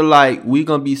just feel like we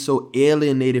gonna be so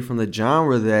alienated from the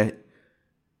genre that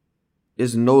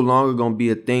it's no longer gonna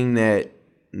be a thing that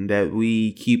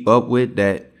we keep up with,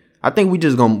 that I think we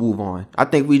just gonna move on. I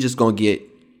think we just gonna get,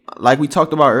 like we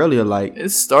talked about earlier, like...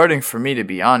 It's starting for me, to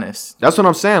be honest. That's what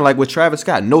I'm saying, like with Travis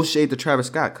Scott. No shade to Travis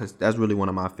Scott, because that's really one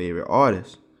of my favorite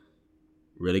artists.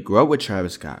 Really grew up with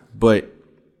Travis Scott. But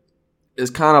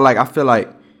it's kind of like, I feel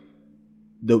like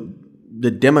the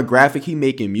demographic he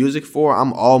making music for,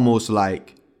 I'm almost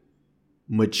like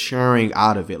maturing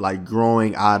out of it, like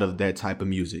growing out of that type of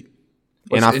music.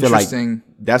 And I feel like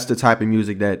that's the type of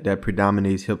music that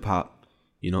predominates hip hop,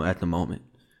 you know, at the moment.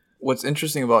 What's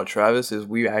interesting about Travis is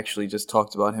we actually just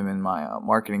talked about him in my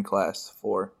marketing class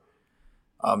for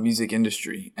music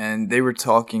industry. And they were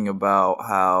talking about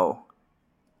how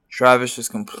Travis just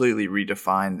completely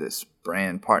redefined this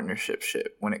brand partnership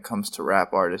shit when it comes to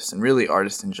rap artists and really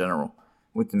artists in general,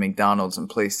 with the McDonald's and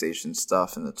PlayStation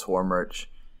stuff and the tour merch.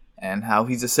 And how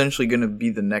he's essentially going to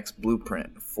be the next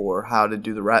blueprint for how to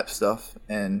do the rap stuff.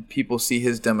 And people see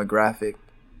his demographic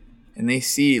and they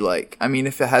see, like, I mean,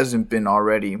 if it hasn't been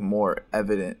already more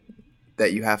evident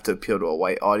that you have to appeal to a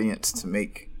white audience to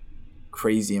make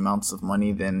crazy amounts of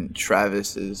money, then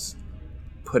Travis has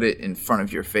put it in front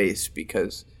of your face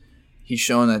because he's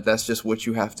shown that that's just what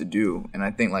you have to do. And I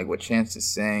think, like what Chance is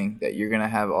saying, that you're going to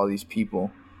have all these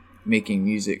people making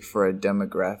music for a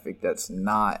demographic that's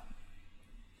not...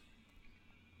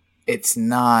 It's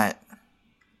not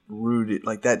rooted,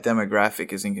 like that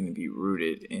demographic isn't going to be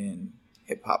rooted in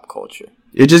hip hop culture.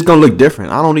 It's just going to look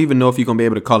different. I don't even know if you're going to be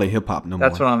able to call it hip hop no more.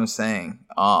 That's what I'm saying.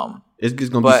 It's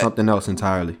just going to be something else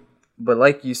entirely. But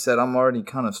like you said, I'm already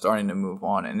kind of starting to move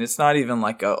on. And it's not even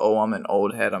like I'm an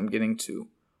old head. I'm getting too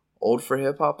old for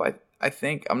hip hop. I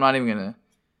think I'm not even going to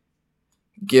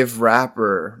give rap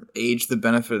or age the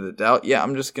benefit of the doubt. Yeah,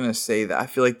 I'm just going to say that I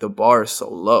feel like the bar is so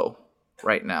low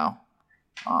right now.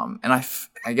 And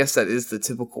I guess that is the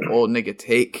typical old nigga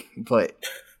take, but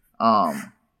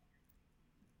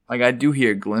like I do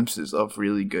hear glimpses of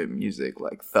really good music,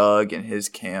 like Thug and his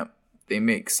camp. They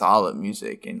make solid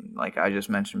music, and like I just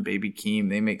mentioned, Baby Keem,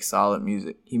 they make solid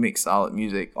music. He makes solid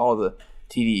music. All the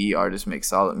TDE artists make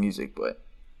solid music, but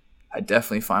I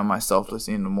definitely find myself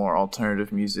listening to more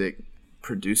alternative music,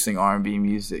 producing R&B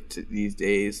music these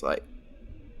days, like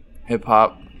hip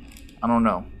hop. I don't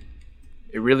know.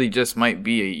 It really just might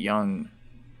be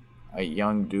a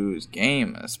young dude's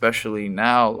game, especially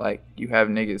now. Like, you have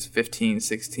niggas 15,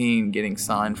 16 getting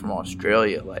signed from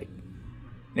Australia. Like,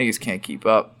 niggas can't keep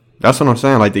up. That's what I'm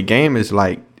saying. Like, the game is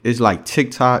like, it's like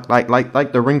TikTok, like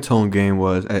the ringtone game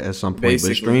was at some point.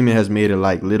 Basically. But streaming has made it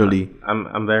like literally.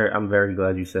 I'm very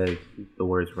glad you said the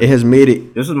words. It has made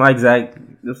it. This was my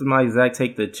exact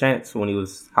take to Chance when he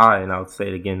was high, and I'll say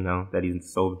it again now that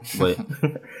he's sober. But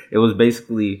it was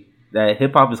basically that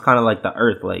hip hop is kind of like the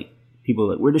earth. Like, people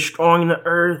are like, we're destroying the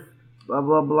earth, blah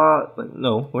blah blah. Like,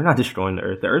 no, we're not destroying the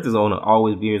earth. The earth is going to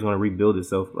always be here. It's going to rebuild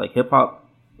itself. Like, hip hop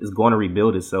is going to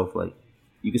rebuild itself. Like,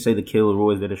 you could say the Kid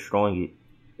Leroy's, they're destroying it.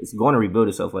 It's going to rebuild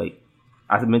itself. Like,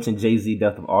 I mentioned Jay-Z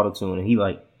Death of Autotune, and he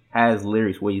like has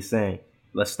lyrics where he's saying,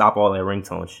 let's stop all that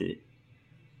ringtone shit.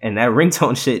 And that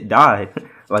ringtone shit died.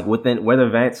 like within whether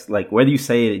Vance, like whether you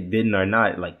say it didn't or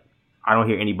not, like I don't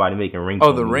hear anybody making ringtones.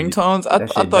 Oh, the ringtones? I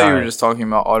thought you were just talking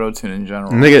about auto-tune in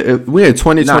general. Nigga, we had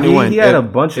 2021. He had a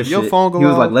bunch of shit. Your phone go he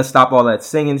was off, like, let's stop all that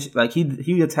singing. Like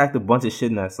he attacked a bunch of shit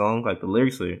in that song. Like the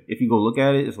lyrics are, if you go look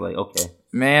at it, it's like, okay,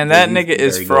 man, that nigga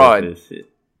is fraud.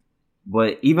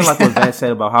 But even like what Vance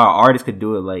said about how an artist could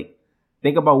do it, like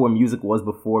think about where music was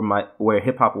before where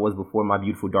hip hop was before My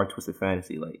Beautiful Dark Twisted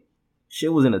Fantasy. Like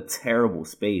shit was in a terrible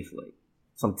space. Like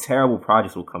some terrible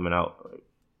projects were coming out. Like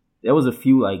there was a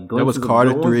few like glimpses. There was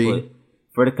Carter 3. But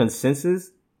for the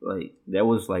consensus, like there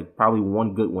was like probably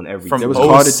one good one every. There was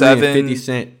Carter 3 and 50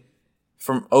 Cent.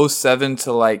 From 07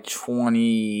 to like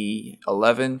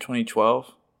 2011,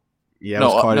 2012. Yeah, it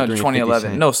was Carter 3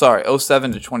 2011. No, sorry,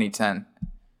 07 to 2010.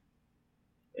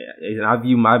 Yeah, and I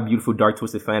view My Beautiful Dark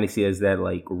Twisted Fantasy as that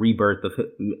like rebirth of.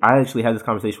 I actually had this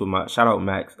conversation with my shout out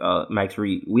Max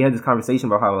Reed. We had this conversation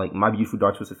about how like My Beautiful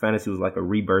Dark Twisted Fantasy was like a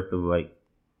rebirth of like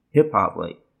hip hop.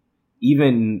 Like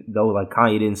even though like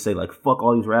Kanye didn't say like fuck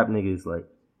all these rap niggas, like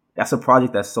that's a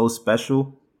project that's so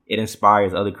special. It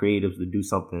inspires other creatives to do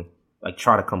something like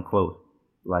try to come close.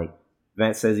 Like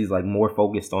Vance says he's like more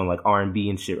focused on like R&B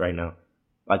and shit right now.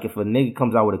 Like if a nigga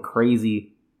comes out with a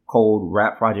crazy cold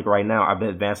rap project right now, I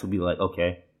bet Vance will be like,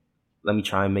 okay, let me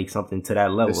try and make something to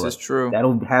that level. This is true.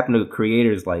 That'll happen to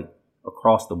creators like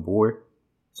across the board.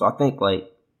 So I think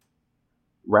like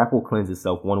rap will cleanse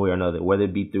itself one way or another, whether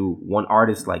it be through one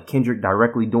artist like Kendrick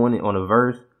directly doing it on a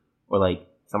verse, or like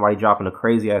somebody dropping a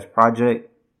crazy ass project,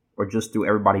 or just through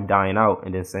everybody dying out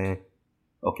and then saying,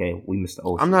 okay, we missed the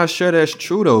ocean. I'm not sure that's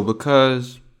true though,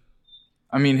 because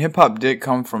I mean hip hop did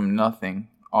come from nothing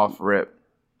off rip.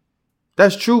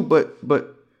 That's true, but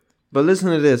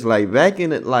listen to this. Like back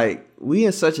in it, like we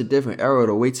in such a different era.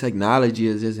 The way technology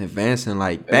is advancing.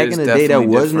 Like back in the day, there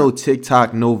was no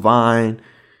TikTok, no Vine,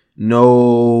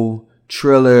 no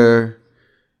Triller,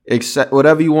 except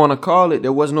whatever you want to call it.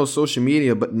 There was no social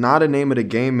media. But now the name of the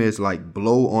game is like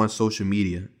blow on social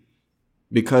media,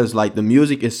 because like the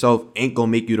music itself ain't gonna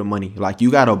make you the money. Like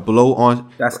you gotta blow on.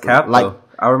 That's cap. Like though.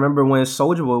 I remember when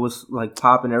Soulja Boy was like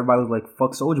popping, everybody was like,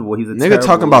 "Fuck Soulja Boy, he's a nigga terrible,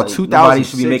 talking about like, 2006. Nobody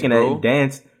should be making bro. that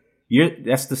dance."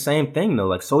 That's the same thing though.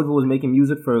 Like Soulja Boy was making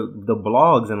music for the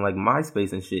blogs and like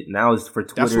MySpace and shit. Now it's for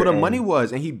Twitter. That's where the money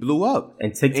was, and he blew up.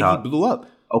 And TikTok, and he blew up.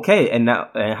 Okay, and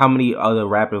now and how many other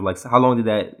rappers like? How long did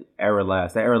that era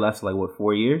last? That era lasted like what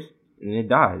 4 years, and it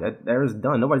died. That era's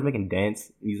done. Nobody's making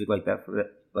dance music like that for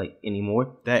like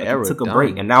anymore. That like, era took a done.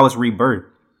 break, and now it's rebirth.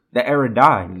 That era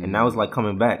died, and now it's like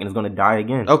coming back, and it's gonna die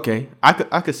again. Okay, I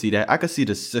could see that. I could see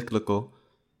the cyclical.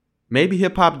 Maybe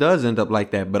hip hop does end up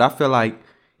like that, but I feel like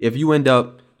if you end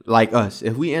up like us,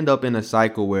 if we end up in a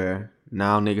cycle where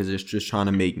now niggas is just trying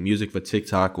to make music for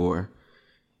TikTok, or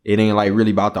it ain't like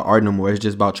really about the art no more, it's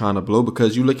just about trying to blow.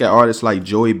 Because you look at artists like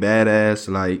Joey Badass,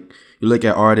 like you look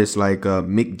at artists like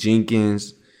Mick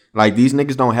Jenkins, like these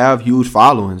niggas don't have huge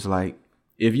followings. Like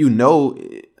if you know.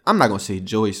 I'm not gonna say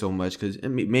Joey so much because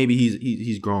maybe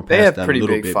he's grown past they have that pretty a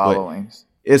little big bit. Followings.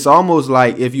 But it's almost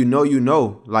like if you know, you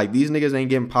know. Like these niggas ain't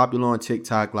getting popular on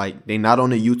TikTok. Like they not on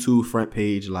the YouTube front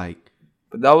page. Like,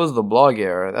 but that was the blog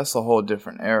era. That's a whole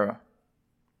different era.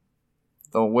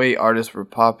 The way artists were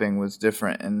popping was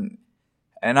different, and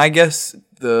I guess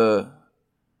the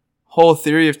whole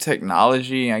theory of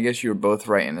technology. I guess you were both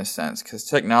right in a sense, because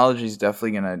technology is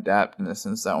definitely gonna adapt in the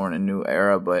sense that we're in a new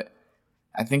era, but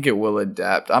I think it will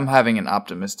adapt. I'm having an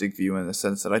optimistic view in the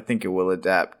sense that I think it will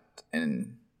adapt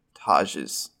in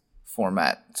Taj's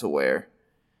format to where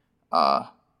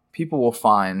people will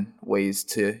find ways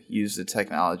to use the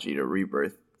technology to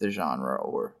rebirth the genre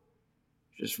or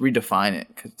just redefine it,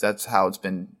 because that's how it's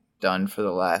been done for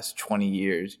the last 20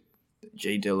 years.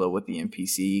 Jay Dilla with the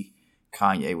MPC,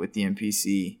 Kanye with the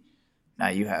MPC. Now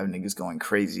you have niggas going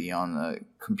crazy on the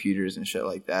computers and shit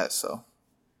like that. So,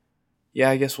 yeah,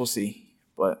 I guess we'll see.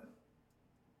 But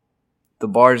the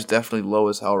bar is definitely low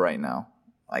as hell right now.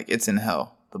 Like, it's in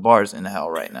hell. The bar is in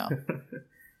hell right now.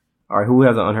 All right, who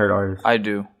has an unheard artist? I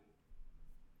do.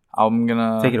 I'm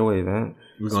gonna take it away, man.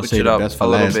 We're gonna switch say it the up best for a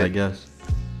little last, bit. I guess.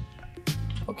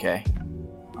 Okay.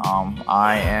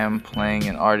 I am playing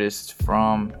an artist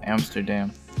from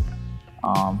Amsterdam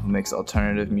who makes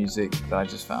alternative music that I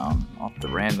just found off the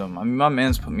random. I mean, my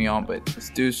man's put me on, but this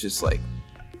dude's just like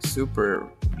super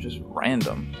just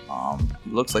random.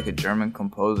 He looks like a German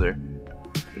composer,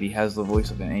 but he has the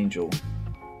voice of an angel.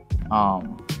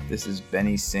 This is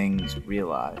Benny Singh's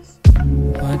Realize.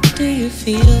 What do you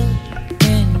feel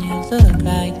when you look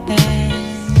like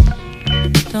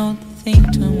that? Don't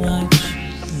think too much.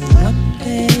 One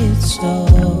day it's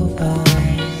over.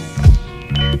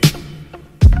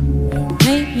 You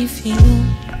make me feel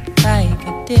like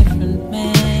a different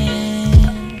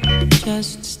man.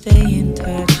 Just stay in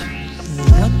touch.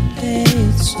 One day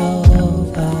it's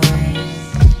over.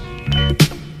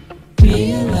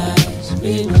 Realize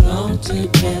we belong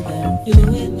together. You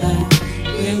and I,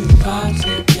 we're apart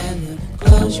together.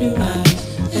 Close your eyes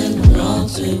and we're all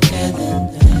together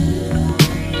now.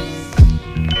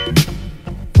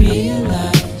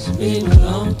 Realize we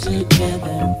belong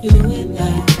together. You and I,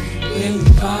 we're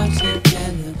apart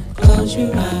together. Close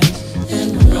your eyes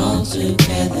and we're all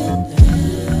together now.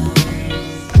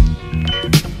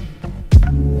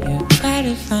 You try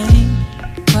to find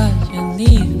what you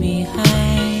leave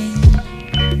behind,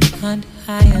 on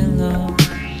high and low.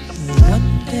 One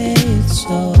day it's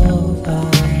over.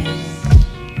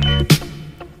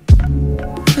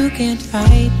 You can't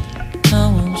fight, no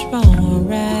one's wrong or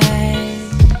right.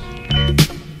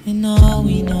 And all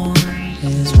we know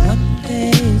is one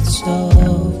day it's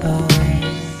over.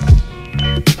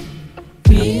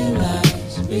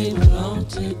 Realize we belong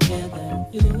together,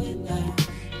 you and I,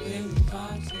 we're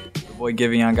apart together. Boy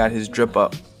Giveon got his drip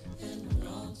up.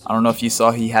 I don't know if you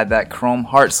saw he had that chrome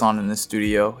hearts on in the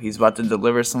studio. He's about to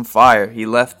deliver some fire. He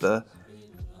left the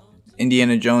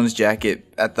Indiana Jones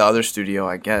jacket at the other studio,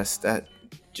 I guess. That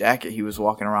jacket he was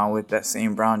walking around with, that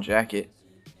same brown jacket.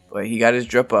 But he got his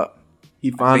drip up.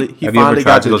 He finally Have you ever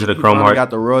tried to go to the Chrome Heart? got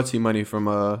the royalty money from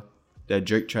that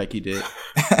Drake track he did.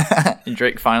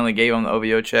 Drake finally gave him the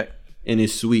OVO check. And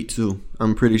it's sweet too.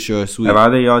 I'm pretty sure it's sweet. Have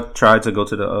either of y'all tried to go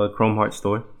to the Chrome Heart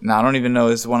store? Nah, I don't even know.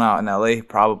 There's one out in LA,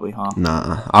 probably, huh?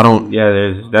 Nah, I don't.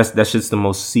 Yeah, that's just the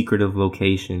most secretive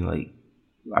location. Like,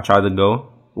 I tried to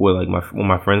go where like when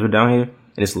my friends were down here,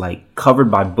 and it's like covered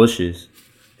by bushes,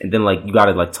 and then like you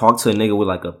gotta like talk to a nigga with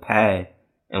like a pad,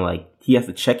 and like he has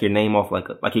to check your name off like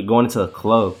you're going into a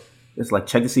club. It's like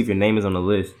check to see if your name is on the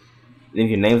list. Then if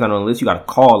your name's not on the list, you gotta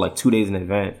call like 2 days in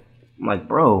advance. I'm like,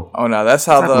 bro. Oh no, that's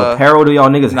how the apparel do y'all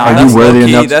niggas. Nah, have? that's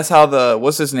low-key. That's how the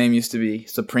what's his name used to be.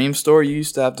 Supreme Store. You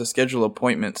used to have to schedule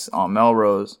appointments on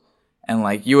Melrose, and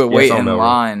like you would wait in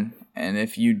line, and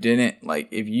if you didn't, like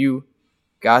if you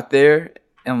got there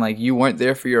and like you weren't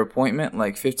there for your appointment,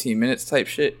 like 15 minutes type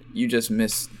shit, you just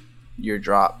missed your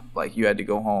drop. Like you had to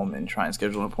go home and try and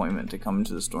schedule an appointment to come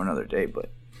into the store another day. But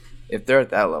if they're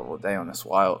at that level, damn, that's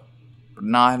wild. But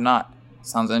nah, I have not.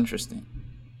 Sounds interesting.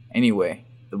 Anyway.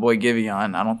 The boy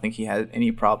Giveon, I don't think he had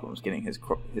any problems getting his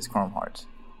Chrome Hearts.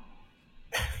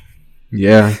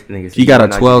 Yeah, he got a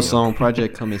 12-song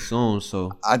project coming soon,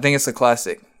 so I think it's a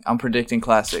classic. I'm predicting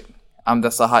classic.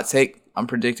 That's a hot take. I'm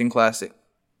predicting classic.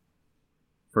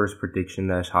 First prediction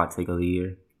 -- hot take of the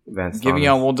year.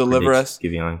 Giveon will deliver us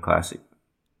Giveon classic.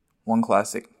 One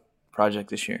classic project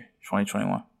this year,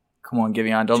 2021. Come on,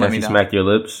 Giveon, don't let me Chance, down. you smacked your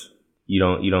lips. You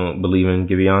don't believe in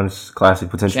Giveon's classic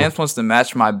potential. Chance wants to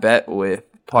match my bet with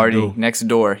Party Next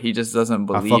Door. He just doesn't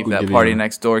believe that Party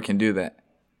Next Door can do that.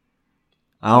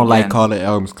 I don't like calling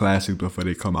albums classic before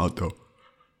they come out though.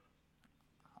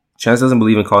 Chance doesn't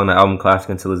believe in calling the album classic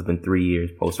until it's been 3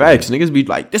 years post. Facts, niggas be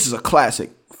like, this is a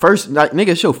classic. First, like,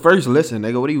 niggas show first listen,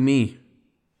 nigga. What do you mean?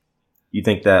 You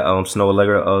think that Snow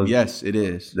Allegra? Yes, it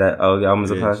is. That album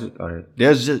is a classic. All right.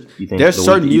 There's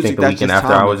certain music that's just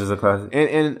After Hours is a classic.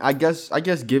 And I guess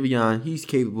Giveon, he's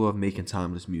capable of making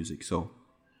timeless music. So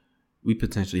we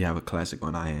potentially have a classic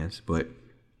on our hands, but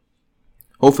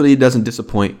hopefully it doesn't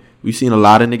disappoint. We've seen a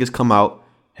lot of niggas come out,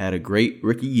 had a great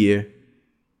rookie year,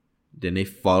 then they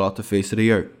fall off the face of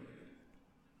the earth.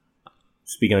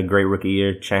 Speaking of great rookie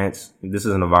year, Chance, this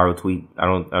isn't a viral tweet. I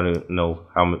don't know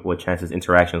what Chance's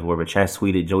interactions were, but Chance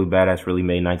tweeted, Joey Badass really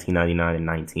made 1999 and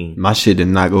 19. My shit did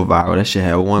not go viral. That shit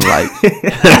had one like.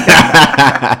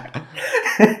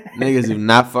 Niggas do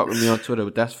not fuck with me on Twitter,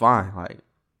 but that's fine. Like,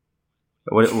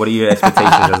 what are your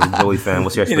expectations as a Joey fan?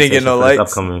 What's your expectations for this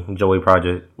upcoming Joey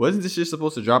project? Wasn't this shit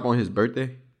supposed to drop on his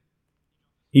birthday?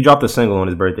 He dropped a single on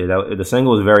his birthday. The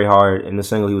single was very hard. In the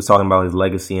single, he was talking about his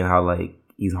legacy and how like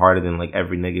he's harder than like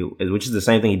every nigga, which is the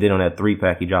same thing he did on that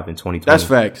 3-pack he dropped in 2020. That's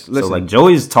facts. Listen, so like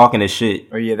Joey's talking his shit.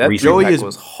 Oh yeah, that 3-pack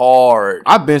was hard.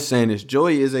 I've been saying this.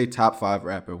 Joey is a top 5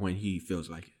 rapper when he feels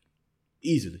like it.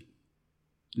 Easily.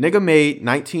 Nigga made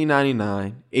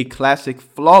 1999 a classic,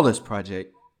 flawless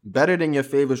project, better than your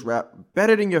favorite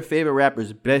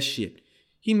rapper's best shit.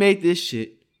 He made this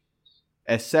shit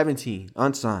at 17,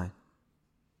 unsigned.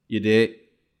 You did?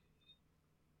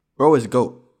 Bro is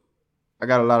GOAT. I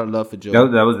got a lot of love for Joey.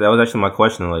 That was actually my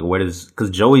question. Like,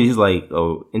 because Joey is like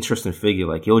an interesting figure.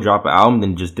 Like, he'll drop an album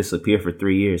then just disappear for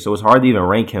 3 years. So it's hard to even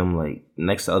rank him like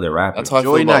next to other rappers. That's how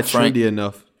Joey not trendy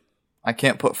enough. I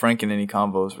can't put Frank in any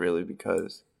combos really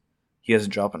because he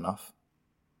hasn't dropped enough.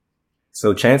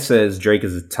 So Chance says Drake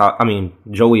is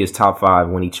Joey is top 5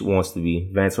 when he wants to be.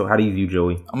 Vance, so how do you view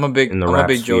Joey? I'm a big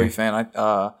sphere? Joey fan.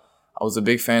 I was a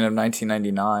big fan of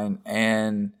 1999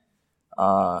 and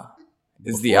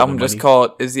Is the album just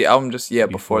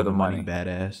Before the Money?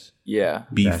 Badass. Yeah.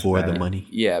 Before the Money.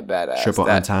 Yeah, badass. Triple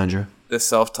Entendre. The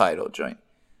self-titled joint.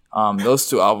 Those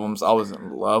two albums I was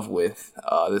in love with.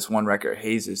 This one record,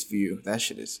 Haze's View. That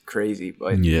shit is crazy,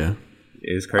 but yeah,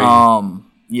 it's crazy.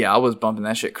 Yeah, I was bumping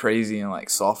that shit crazy in like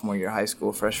sophomore year, high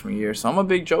school, freshman year. So I'm a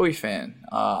big Joey fan.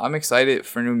 I'm excited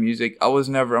for new music.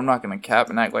 I'm not gonna cap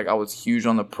and act like I was huge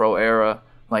on the pro era,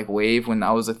 like wave when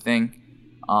that was a thing.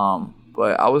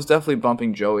 But I was definitely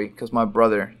bumping Joey because my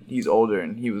brother, he's older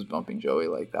and he was bumping Joey.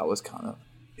 Like that was kind of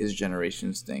his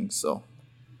generation's thing. So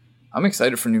I'm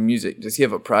excited for new music. Does he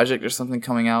have a project or something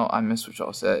coming out? I missed what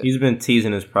y'all said. He's been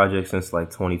teasing his project since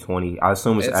like 2020. I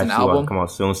assume it's actually about to come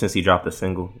out soon since he dropped a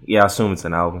single. Yeah, I assume it's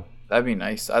an album. That'd be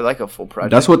nice. I like a full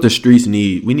project. That's what the streets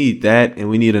need. We need that, and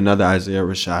we need another Isaiah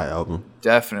Rashad album.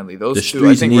 Definitely. Those two.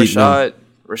 I think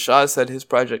Rashad said his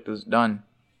project was done.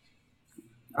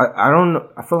 I don't know.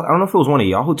 I don't know if it was one of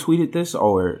y'all who tweeted this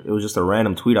or it was just a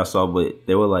random tweet I saw. But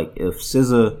they were like, if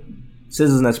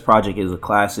SZA's next project is a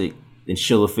classic, then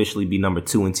she'll officially be number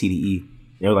 2 in TDE.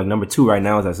 They were like, number 2 right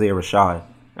now is Isaiah Rashad.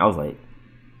 I was like,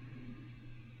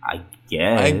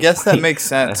 I guess that makes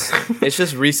sense. It's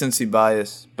just recency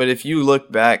bias. But if you look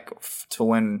back to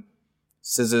when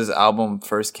SZA's album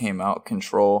first came out,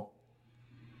 Control,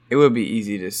 it would be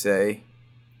easy to say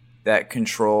that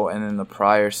Control and then the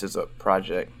prior SZA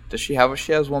project. She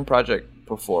has one project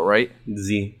before, right?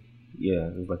 Z. Yeah,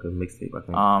 it was like a mixtape, I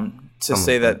think. To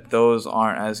say that those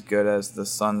aren't as good as the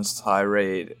Sun's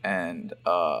Tirade and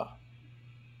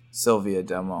Sylvia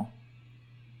demo.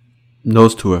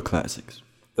 Those two are classics.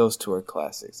 That's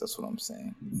what I'm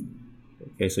saying.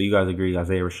 Okay, so you guys agree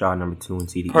Isaiah Rashad number 2 in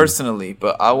TDE? Personally,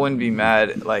 but I wouldn't be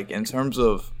mad, like, in terms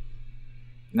of...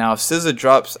 Now, if SZA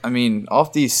drops... I mean,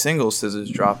 off these singles SZA's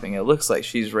dropping, it looks like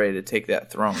she's ready to take that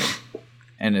throne.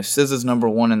 And if SZA's number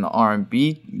 1 in the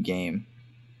R&B game,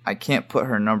 I can't put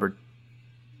her number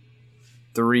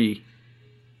 3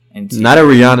 in TDE. Now that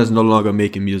Rihanna's no longer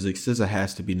making music, SZA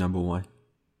has to be number 1.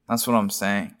 That's what I'm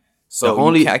saying. So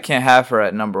I can't have her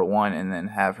at number 1 and then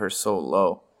have her so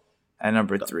low at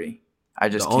number 3. I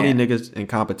just can't. The only niggas in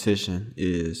competition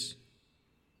is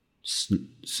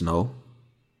Snow,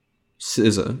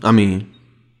 SZA,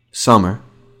 Summer,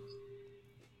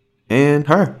 and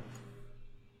her.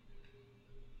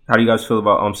 How do you guys feel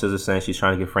about SZA saying she's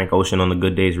trying to get Frank Ocean on the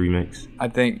Good Days remix? I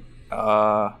think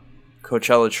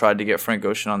Coachella tried to get Frank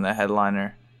Ocean on the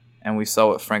headliner, and we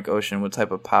saw what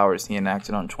type of powers he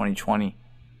enacted on 2020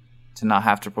 to not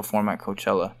have to perform at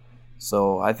Coachella.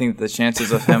 So I think the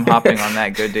chances of him hopping on that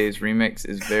Good Days remix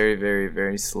is very, very,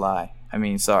 very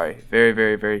very,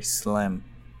 very, very slim.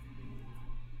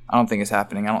 I don't think it's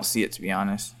happening. I don't see it, to be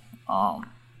honest. I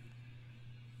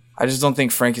just don't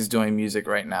think Frank is doing music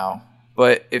right now.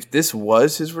 But if this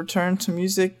was his return to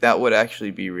music, that would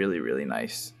actually be really, really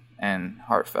nice and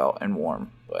heartfelt and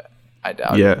warm. But I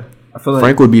doubt it. Yeah, I feel like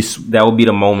Frank would be. That would be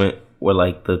the moment where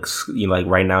like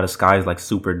right now the sky is like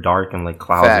super dark and like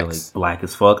clouds are like black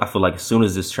as fuck. I feel like as soon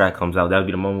as this track comes out, that would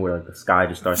be the moment where like the sky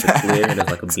just starts to clear and there's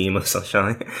like a beam of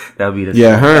sunshine. That would be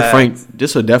the her and Frank.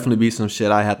 This would definitely be some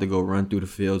shit I have to go run through the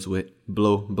fields with.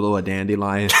 Blow a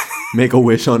dandelion, make a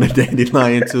wish on a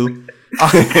dandelion too.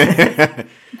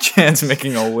 Chance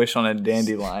making a wish on a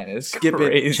dandelion is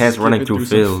crazy. Chance running through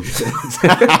fields,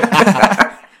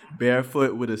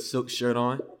 barefoot with a silk shirt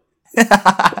on.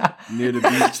 Near the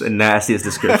beach. The nastiest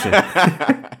description.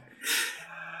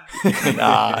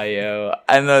 Nah, yo.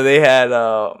 I know they had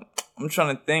I'm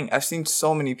trying to think. I've seen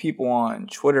so many people on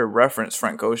Twitter reference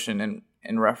Frank Ocean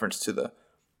in reference to the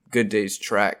Good Days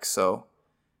track. So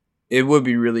it would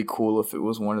be really cool if it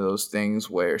was one of those things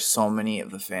where so many of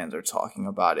the fans are talking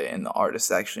about it and the artists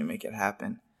actually make it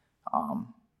happen.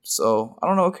 So I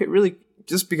don't know. Okay, really,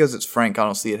 just because it's Frank, I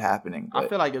don't see it happening. But I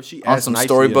feel like if she on some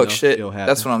storybook shit,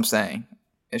 that's what I'm saying.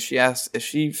 If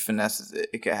she finesses it,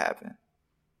 it could happen.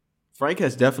 Frank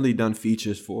has definitely done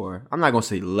features for, I'm not gonna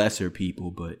say lesser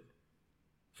people, but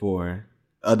for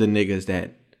other niggas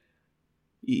that,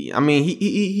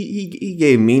 he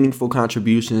gave meaningful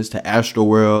contributions to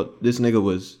Astroworld. This nigga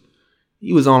was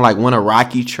on like one of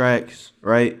Rocky tracks,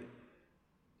 right?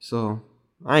 So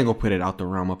I ain't gonna put it out the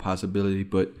realm of possibility,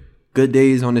 but Good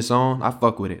Days on its own, I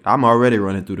fuck with it. I'm already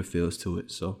running through the fields to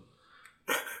it, so.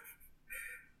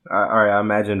 All right, I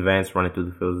imagine Vance running through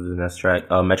the fields of the next track.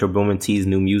 Metro Boomin teased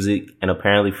new music, and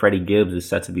apparently Freddie Gibbs is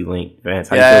set to be linked. Vance,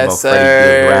 how you feel about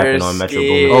Freddie Gibbs rapping on Metro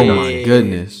Boomin? Oh my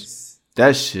goodness,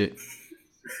 that shit.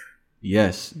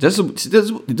 Yes, this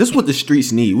what the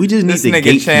streets need. We just need This to nigga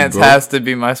gatekeep, Chance bro. has to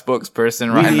be my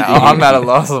spokesperson right need now. to I'm at a gatekeep.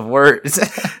 loss of words.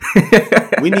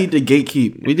 We need to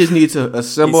gatekeep. We just need to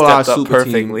assemble He our stepped up super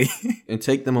perfectly. team and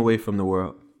take them away from the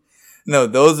world. No,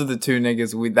 those are the two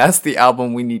niggas. That's the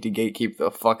album we need to gatekeep the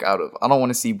fuck out of. I don't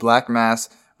want to see Black Mass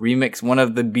remix one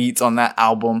of the beats on that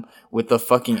album with the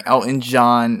fucking Elton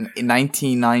John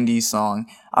 1990s song.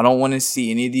 I don't want to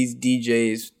see any of these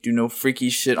DJs do no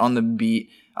freaky shit on the beat.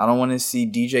 I don't want to see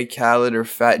DJ Khaled or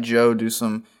Fat Joe do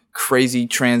some crazy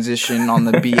transition on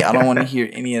the beat. I don't want to hear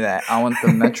any of that. I want the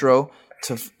Metro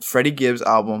to Freddie Gibbs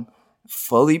album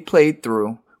fully played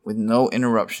through with no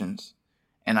interruptions.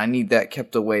 And I need that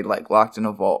kept away, like locked in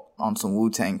a vault on some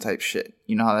Wu-Tang type shit.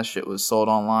 You know how that shit was sold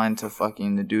online to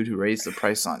fucking the dude who raised the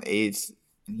price on AIDS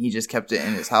and he just kept it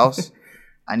in his house?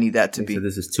 I need that to be. So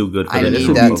this is too good for I the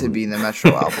need that to be the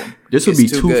Metro album. This would It's be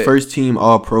too two good. first team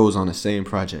all pros on the same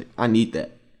project. I need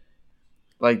that.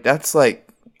 Like, that's like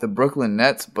the Brooklyn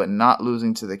Nets, but not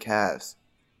losing to the Cavs.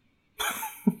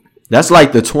 That's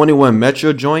like the 21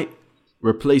 Metro joint.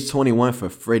 Replace 21 for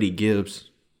Freddie Gibbs.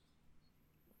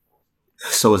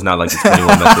 So it's not like the 21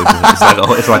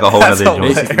 Metro. It's like a whole That's other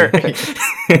joint. hilarious.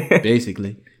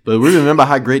 Basically. But we remember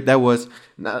how great that was.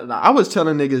 Now, I was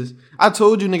telling niggas, I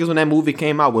told you niggas when that movie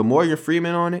came out with Morgan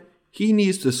Freeman on it, he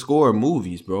needs to score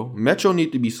movies, bro. Metro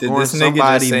need to be scoring this nigga just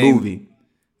somebody say- movie.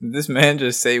 Did this man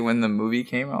just say when the movie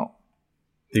came out?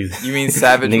 Dude, You mean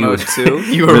Savage nigga Mode was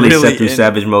 2? You were really really set through in-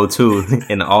 Savage Mode 2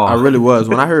 in awe. I really was.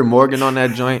 When I heard Morgan on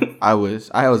that joint, I was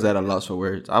at a loss for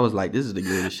words. I was like, this is the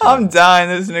greatest shit. I'm dying.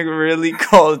 This nigga really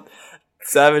called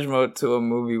Savage Mode 2 a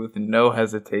movie with no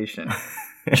hesitation.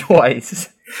 Twice.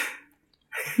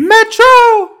 Metro!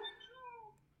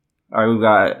 All right, we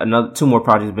got two more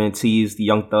projects being teased. The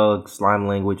Young Thug, Slime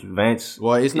Language, Vance.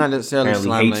 Well, it's not necessarily Apparently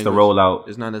slime hates language. the rollout.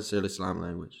 It's not necessarily slime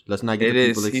language. Let's not get It the is.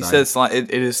 people excited. He said slime.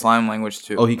 It is slime language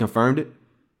too. Oh, he confirmed it?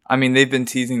 I mean, they've been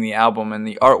teasing the album, and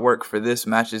the artwork for this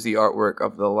matches the artwork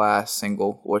of the last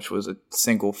single, which was a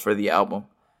single for the album.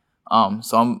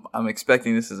 So I'm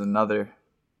expecting this is another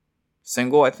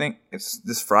single. I think it's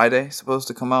this Friday supposed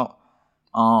to come out.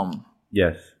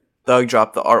 Yes. Thug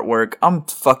dropped the artwork. I'm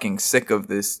fucking sick of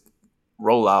this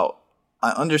rollout.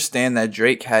 I understand that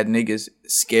Drake had niggas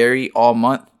scary all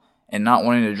month and not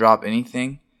wanting to drop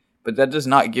anything, but that does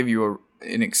not give you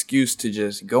an excuse to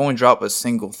just go and drop a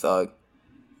single, Thug,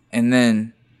 and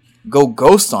then go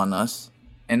ghost on us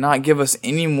and not give us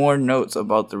any more notes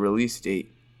about the release date.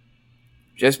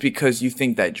 Just because you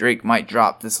think that Drake might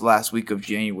drop this last week of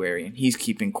January and he's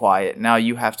keeping quiet, now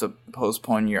you have to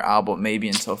postpone your album maybe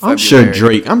until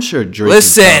February. I'm sure Drake.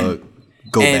 Listen, and Thug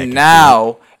go back and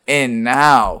forth.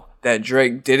 now that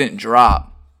Drake didn't drop,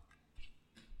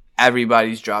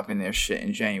 everybody's dropping their shit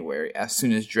in January. As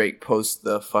soon as Drake posts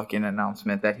the fucking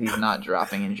announcement that he's not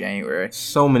dropping in January,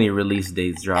 So many release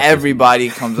dates dropped. everybody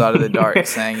comes out of the dark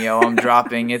saying, "Yo, I'm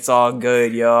dropping. It's all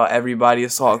good, yo. Everybody,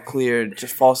 it's all clear.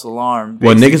 Just false alarm."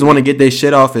 Well, basically. niggas want to get their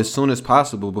shit off as soon as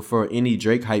possible before any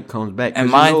Drake hype comes back. And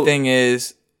 'Cause my you know- thing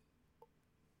is,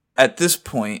 at this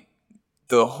point,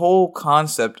 the whole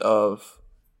concept of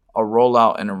a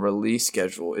rollout and a release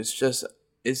schedule is just,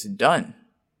 it's done.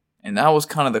 And that was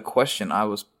kind of the question I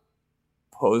was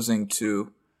posing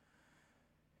to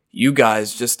you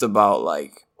guys, just about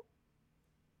like,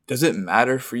 does it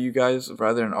matter for you guys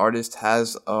whether an artist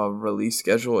has a release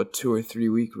schedule, a 2 or 3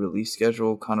 week release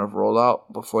schedule kind of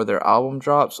rollout before their album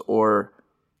drops? Or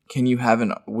can you have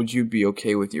would you be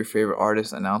okay with your favorite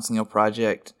artist announcing a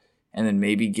project and then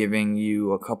maybe giving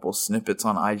you a couple snippets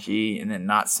on IG and then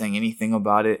not saying anything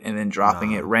about it and then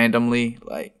dropping it randomly?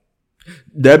 Like,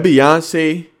 that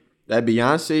Beyonce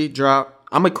drop,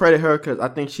 I'm gonna credit her because I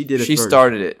think she did it. she first.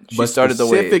 started it. She But started the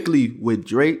wave. specifically with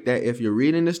Drake, that if you're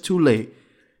reading this too late,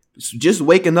 just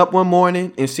waking up one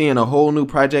morning and seeing a whole new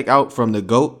project out from the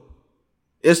GOAT,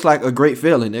 it's like a great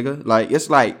feeling, nigga. Like it's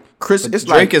like Chris. But It's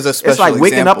Drake like is a it's like special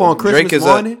waking up example. on Christmas Drake is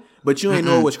morning, but you ain't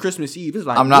know it was Christmas Eve. It's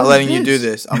like I'm not what letting is you do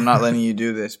this. I'm not letting you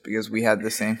do this because we had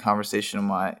the same conversation in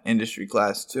my industry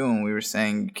class too, and we were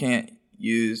saying you can't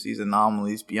use these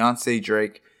anomalies. Beyonce,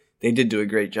 Drake, they did do a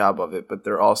great job of it, but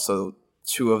they're also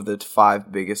two of the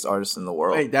 5 biggest artists in the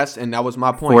world. Hey, that was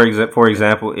my point. For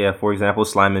example,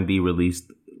 Slime and B released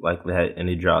like that, and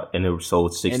it dropped, and it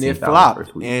sold 16,000 and it flopped,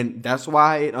 first week. and that's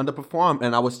why it underperformed.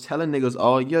 And I was telling niggas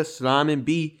all year, Slime and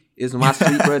B is my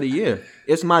sleeper of the year.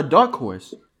 It's my dark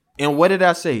horse. And what did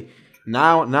I say?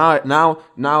 Now, I'm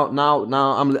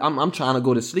trying to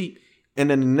go to sleep,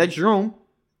 and in the next room,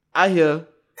 I hear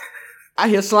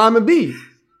Slime and B.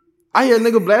 I hear a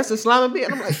nigga blasting Slime and B,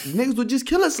 and I'm like, niggas were just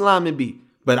killing Slime and B.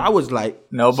 But I was like,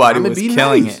 Nobody Slime and was B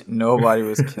killing nice. it. Nobody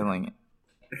was killing it.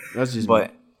 That's just.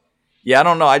 But yeah, I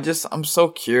don't know. I'm so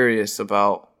curious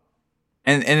about,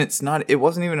 and it's not. It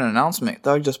wasn't even an announcement.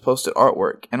 Thug just posted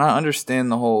artwork, and I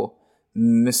understand the whole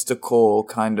mystical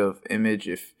kind of image.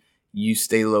 If you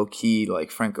stay low key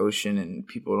like Frank Ocean and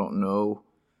people don't know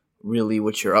really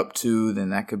what you're up to,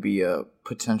 then that could be a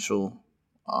potential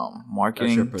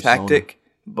marketing tactic.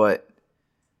 But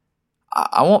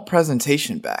I want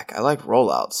presentation back. I like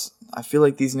rollouts. I feel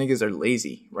like these niggas are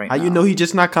lazy right now. How you know he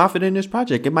just not confident in this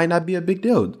project? It might not be a big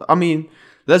deal. I mean,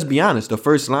 let's be honest. The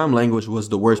first Slime Language was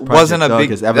the worst project Thug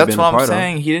has ever been a part of. That's what I'm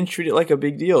saying. He didn't treat it like a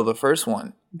big deal, the first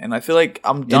one. And I feel like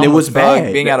I'm done and it was with bad.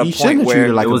 Thug being at a He point shouldn't have where treated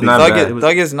it like it a was big not deal. bad.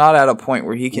 Thug is not at a point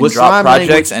where he can Was drop Slime projects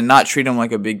Language- and not treat them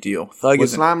like a big deal. Thug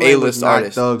Was is an Slime Language A-list not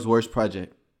artist. Thug's worst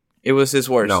project? It was his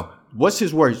worst. No. What's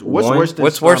his worst? What's One- worse than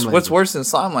What's Slime worse? Language? What's worse than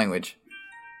Slime Language?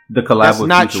 The collab That's with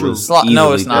not Future true. was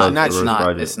No, it's easily not. Thug's It's worst not.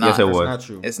 project. It's not. Yes, it That's was. Not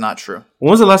true. It's not true.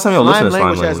 When was the last time y'all listened Slime to Slime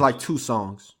Language has Language? like 2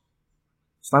 songs.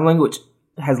 Slime Language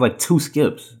has like 2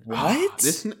 skips.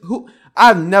 What? Who?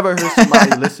 I've never heard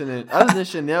somebody listening other than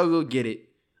Chanel Go Get It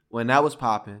when that was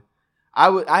popping.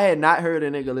 I had not heard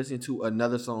a nigga listen to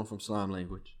another song from Slime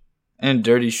Language. And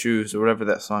Dirty Shoes or whatever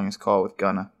that song is called with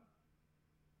Gunna.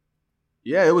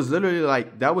 Yeah, it was literally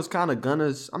like that was kind of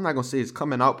Gunna's. I'm not gonna say his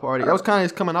coming out party. That was kind of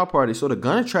his coming out party. So the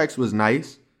Gunna tracks was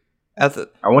nice. I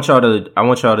want y'all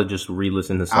to just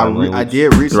re-listen to Slime Language. I did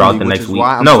recently, throughout the which next is week.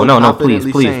 why I'm No, so please,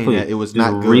 confidently please. that it was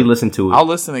Just not good. re-listen to it. I'll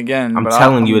listen again. I'm but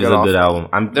telling you, I'm it's a good good off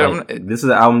album. it. This is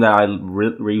an album that I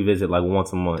revisit like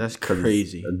once a month. That's 'cause it's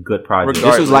crazy. a good project. This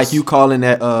was Regardless. like you calling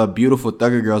that "Beautiful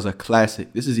Thugger Girls" a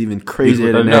classic. This is even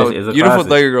crazier than Beautiful that. Thugger Girls is a Beautiful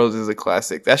classic. Thugger Girls is a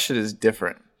classic. That shit is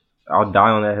different. I'll die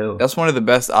on that hill. That's one of the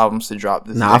best albums to drop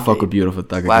this Nah, decade. I fuck with Beautiful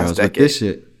Thugger Last Girls, but decade. this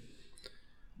shit,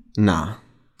 nah,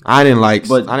 I didn't like.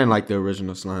 But- I didn't like the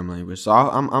original Slime Language. So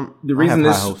I'm The I reason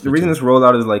have high hopes this for two.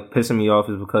 rollout is like pissing me off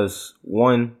is because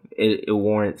one, it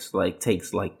warrants like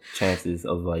takes like chances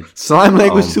of like Slime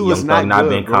Language 2 was Young not Thug not good,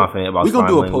 being bro. confident about We gonna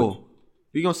Slime do a Language. poll.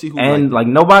 We gonna see who And liked like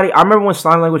nobody, I remember when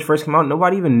Slime Language first came out,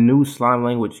 nobody even knew Slime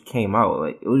Language came out.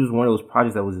 Like it was just one of those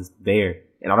projects that was just there,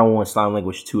 and I don't want Slime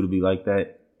Language 2 to be like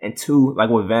that. And 2,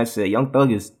 like what Vance said, Young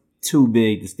Thug is too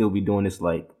big to still be doing this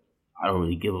like I don't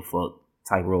really give a fuck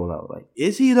type rollout. Like it.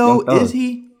 Is he though? Young Thug. Is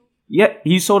he? yeah,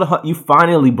 you sold you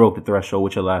finally broke the threshold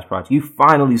with your last project. You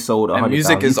finally sold 100,000.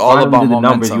 music is You all finally about did the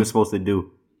numbers momentum. you were supposed to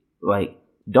do. Like,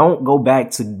 don't go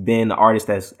back to being the artist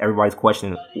that's everybody's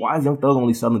questioning. Why is Young Thug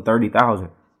only selling 30,000?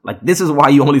 Like, this is why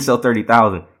you only sell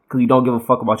 30,000 because you don't give a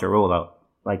fuck about your rollout.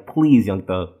 Like, please, Young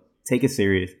Thug, take it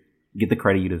serious. Get the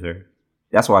credit you deserve.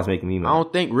 That's why it's making me I mad.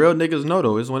 don't think real niggas know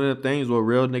though. It's one of the things where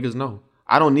real niggas know.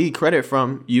 I don't need credit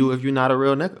from you if you're not a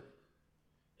real nigga.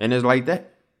 And it's like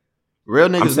that. Real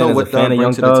niggas saying know as what a fan Thug of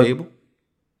brings to Young the Thug, table.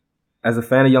 As a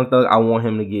fan of Young Thug, I want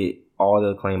him to get all the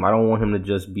acclaim. I don't want him to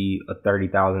just be a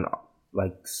 30,000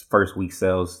 like first week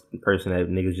sales person that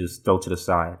niggas just throw to the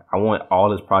side. I want all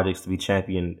his projects to be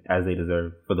championed as they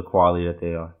deserve for the quality that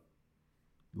they are.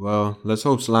 Well, let's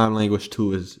hope Slime Language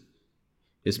 2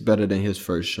 is better than his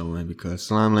first showing because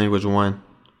Slime Language 1,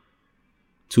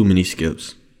 too many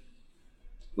skips.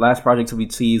 Last project to be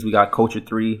teased, we got Culture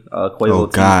 3. Quavo Oh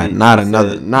teased God, it. not He another,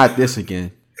 said- not this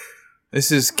again.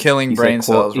 This is killing he brain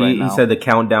said, cells right he now. said the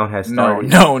countdown has started.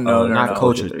 No, Not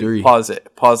Culture 3. Pause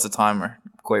it. Pause the timer.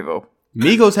 Quavo.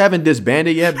 Migos haven't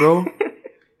disbanded yet, bro.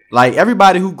 Like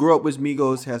everybody who grew up with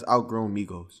Migos has outgrown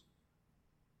Migos.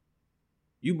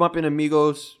 You bump into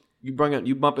Migos, you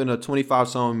bump in a 25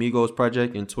 song Migos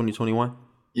project in 2021.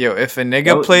 Yo, if a nigga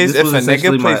That- plays this was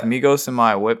essentially Migos in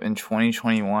my whip in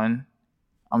 2021,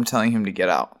 I'm telling him to get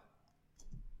out.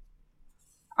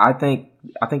 I think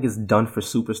it's done for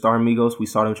Superstar Migos. We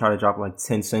saw them try to drop like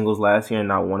 10 singles last year and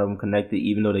not one of them connected,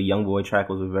 even though the Youngboy track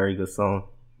was a very good song.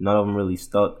 None of them really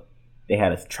stuck. They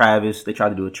had a Travis. They tried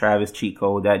to do a Travis cheat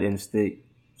code. That didn't stick.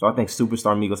 So I think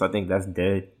Superstar Migos, I think that's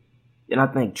dead. And I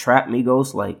think Trap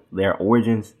Migos, like their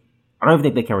origins, I don't even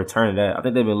think they can return to that. I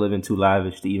think they've been living too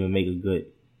lavish to even make a good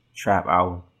trap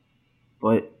album.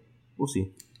 But we'll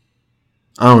see.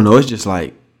 I don't know. It's just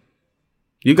like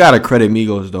you gotta credit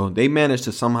Migos though. They managed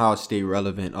to somehow stay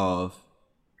relevant of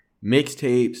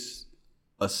mixtapes,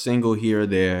 a single here or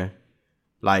there.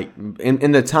 Like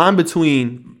in the time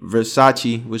between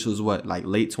Versace, which was what, like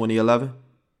late 2011,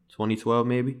 2012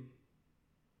 maybe.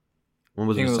 When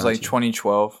was I think it was Versace? like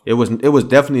 2012. It was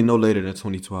definitely no later than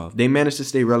 2012. They managed to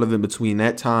stay relevant between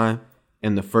that time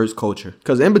and the first Culture.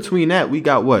 Because in between that, we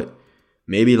got what?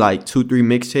 Maybe like 2-3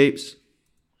 mixtapes.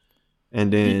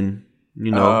 And then,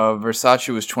 you know. Versace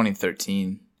was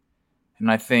 2013.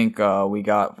 And I think we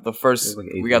got the first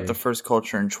like the first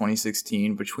Culture in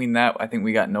 2016. Between that, I think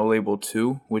we got No Label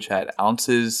 2, which had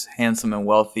Ounces, Handsome and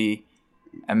Wealthy,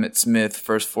 Emmett Smith,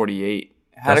 First 48.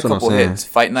 Had That's a what I'm couple saying. hits.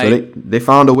 Fight Night. So they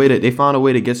found a way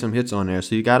to get some hits on there.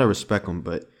 So you gotta respect them.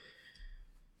 But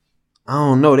I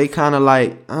don't know. They kind of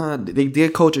like they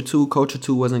did Culture 2. Culture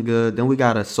 2 wasn't good. Then we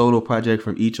got a solo project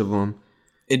from each of them.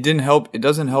 It didn't help. It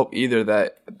doesn't help either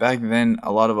that back then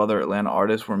a lot of other Atlanta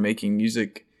artists were making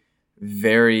music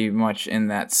very much in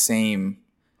that same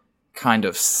kind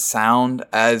of sound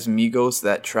as Migos,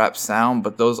 that trap sound,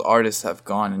 but those artists have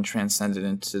gone and transcended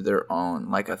into their own,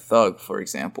 like a Thug, for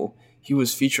example. He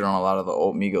was featured on a lot of the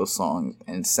old Migos songs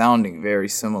and sounding very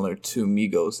similar to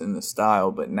Migos in the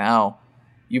style, but now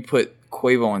you put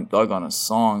Quavo and Thug on a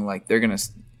song, like they're going to,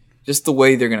 just the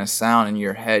way they're going to sound in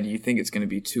your head, you think it's going to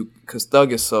be too, because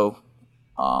Thug is so,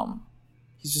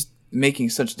 he's just making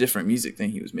such different music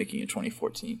than he was making in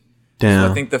 2014. Damn.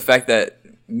 So I think the fact that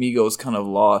Migos kind of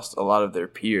lost a lot of their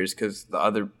peers because the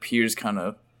other peers kind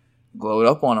of glowed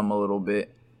up on them a little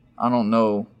bit. I don't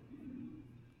know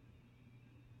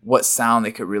what sound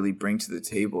they could really bring to the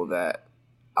table that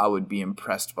I would be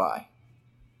impressed by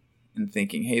and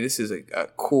thinking, hey, this is a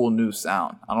cool new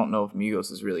sound. I don't know if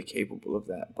Migos is really capable of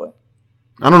that, but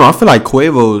I don't know. I feel like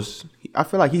I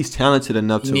feel like he's talented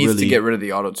enough he to needs really to get rid of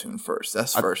the auto-tune first.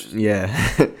 That's first.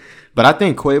 Yeah. But I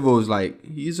think Quavo's like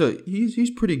he's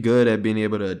pretty good at being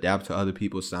able to adapt to other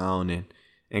people's sound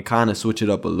and kind of switch it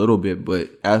up a little bit. But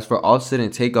as for Offset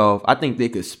and Takeoff, I think they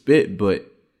could spit, but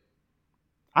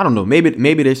I don't know. Maybe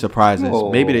they surprise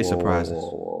us. Maybe they surprise us.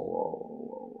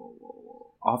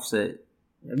 Offset.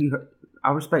 Have you heard?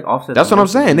 I respect Offset. That's what I'm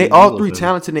saying. They all three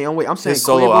talented in their own way. I'm saying His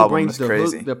solo Quavo album brings is the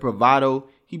crazy. hook, the bravado.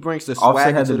 He brings the swag.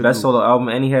 Offset had into the best group. solo album,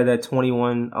 and he had that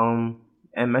 21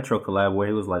 and Metro collab where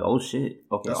he was like, "Oh shit."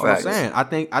 Okay, That's what I'm saying. I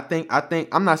think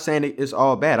I'm not saying it's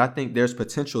all bad. I think there's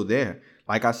potential there.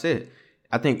 Like I said,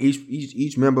 I think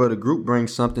each member of the group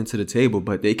brings something to the table,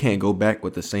 but they can't go back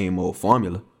with the same old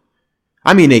formula.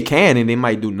 I mean, they can and they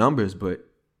might do numbers, but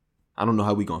I don't know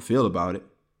how we gonna feel about it.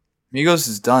 Migos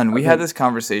is done. We had this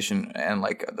conversation in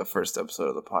like the first episode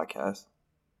of the podcast.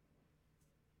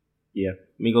 Yeah,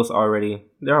 Migos already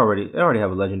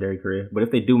have a legendary career. But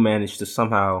if they do manage to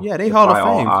somehow they Hall of defy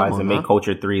all Fame. Come odds on, and man. make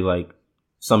Culture 3 like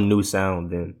some new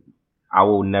sound, then I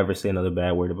will never say another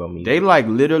bad word about Migos.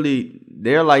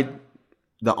 They're like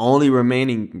the only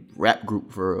remaining rap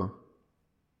group for real.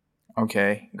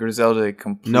 Okay, Griselda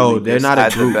completely. No, they're just not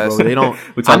had a the group, best. bro. They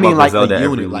don't. We talk I mean, about like Griselda a every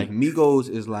unit. week. Like Migos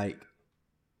is like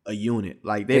a unit.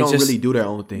 Like they They don't just- really do their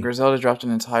own thing. Griselda dropped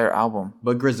an entire album.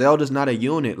 But Griselda's not a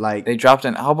unit. Like They dropped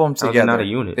an album they're together. not a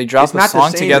unit. They dropped it's a not the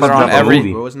song same together as on Drop a every.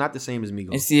 movie. bro. It's not the same as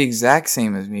Migos. It's the exact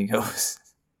same as Migos.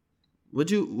 Would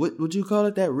you call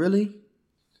it that? Really?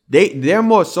 They're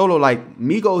more solo. Like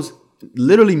Migos,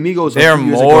 literally Migos. They're a few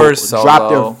years more ago, solo. Dropped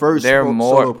their first They're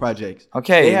more- solo projects.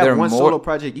 Okay, they have they're one more- solo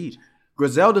project each.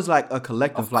 Griselda's like a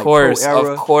collective, Of like course, Pro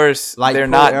Era. of course, like they're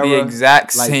Pro not the Era,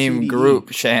 exact like same TDE.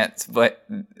 group, Chance, but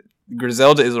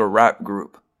Griselda is a rap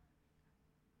group.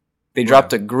 They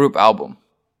dropped a group album.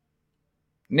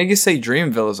 Niggas say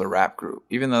Dreamville is a rap group,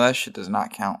 even though that shit does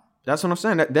not count. That's what I'm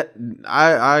saying. That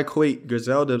I equate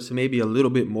Griselda to maybe a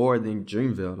little bit more than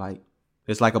Dreamville. Like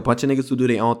it's like a bunch of niggas who do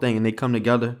their own thing and they come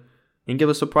together and give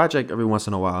us a project every once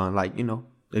in a while. And like, you know,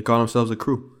 they call themselves a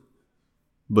crew.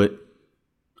 But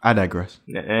I digress.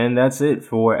 And that's it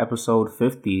for episode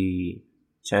 50.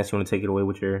 Chance, you want to take it away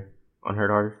with your Unheard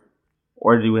Artist?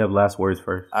 Or do we have last words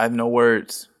first? I have no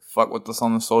words. Fuck with us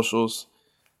on the socials.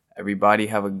 Everybody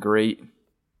have a great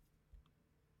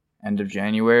end of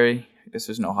January. I guess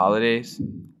there's no holidays.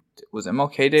 Was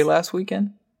MLK Day last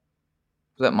weekend?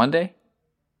 Was that Monday?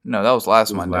 No, that was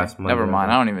last Monday. Never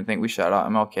mind. I don't even think we shout out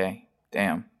MLK.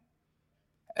 Damn.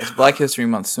 It's Black History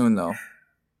Month soon, though.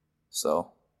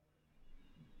 So.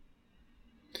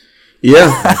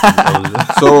 Yeah.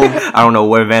 So I don't know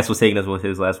where Vance was taking us with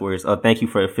his last words. Thank you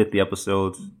for 50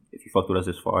 episodes. If you fucked with us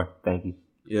this far, thank you.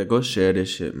 Yeah, go share this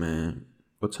shit, man.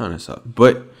 Go turn this up.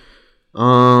 But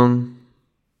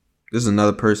this is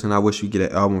another person I wish we get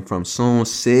an album from soon.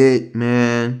 Sid,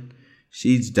 man.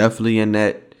 She's definitely in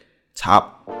that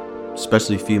top,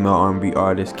 especially female R&B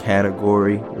artist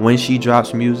category when she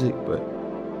drops music, but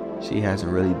she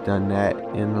hasn't really done that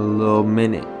in a little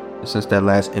minute since that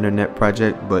last internet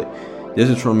project. But this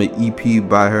is from an EP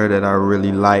by her that I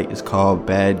really like. It's called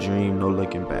Bad Dream, No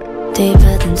Looking Back.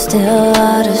 Deeper than still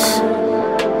waters,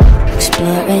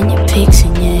 exploring your peaks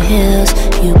and your hills.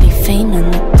 You be feigning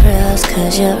the thrills,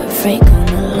 cause you're a freak on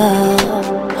the low.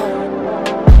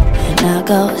 And I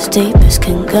go as deep as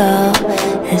can go,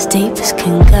 as deep as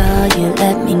can go. You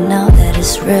let me know that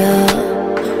it's real.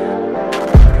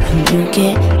 When you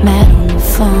get mad on the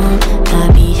phone,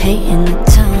 I be hating the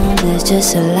tone. There's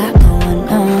just a lot going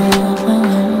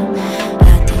on.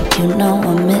 I think you know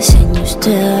I'm missing you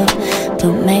still,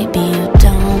 but maybe you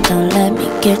don't. Don't let me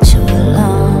get you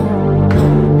alone.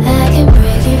 I can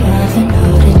break it off and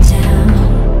hold it down.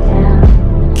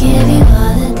 Give you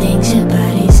all the things your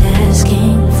body's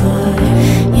asking for.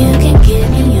 You can get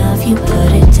me off, you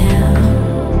put it down.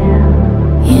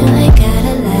 You ain't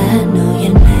gotta lie, I know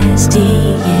you're nasty,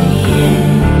 yeah.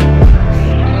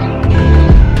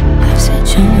 I said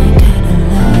you ain't gotta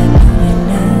lie, I know you're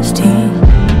nasty.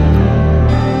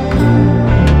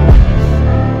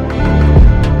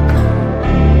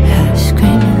 I'm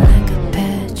screaming like a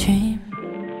bad dream.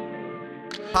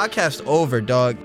 Podcast over, dog.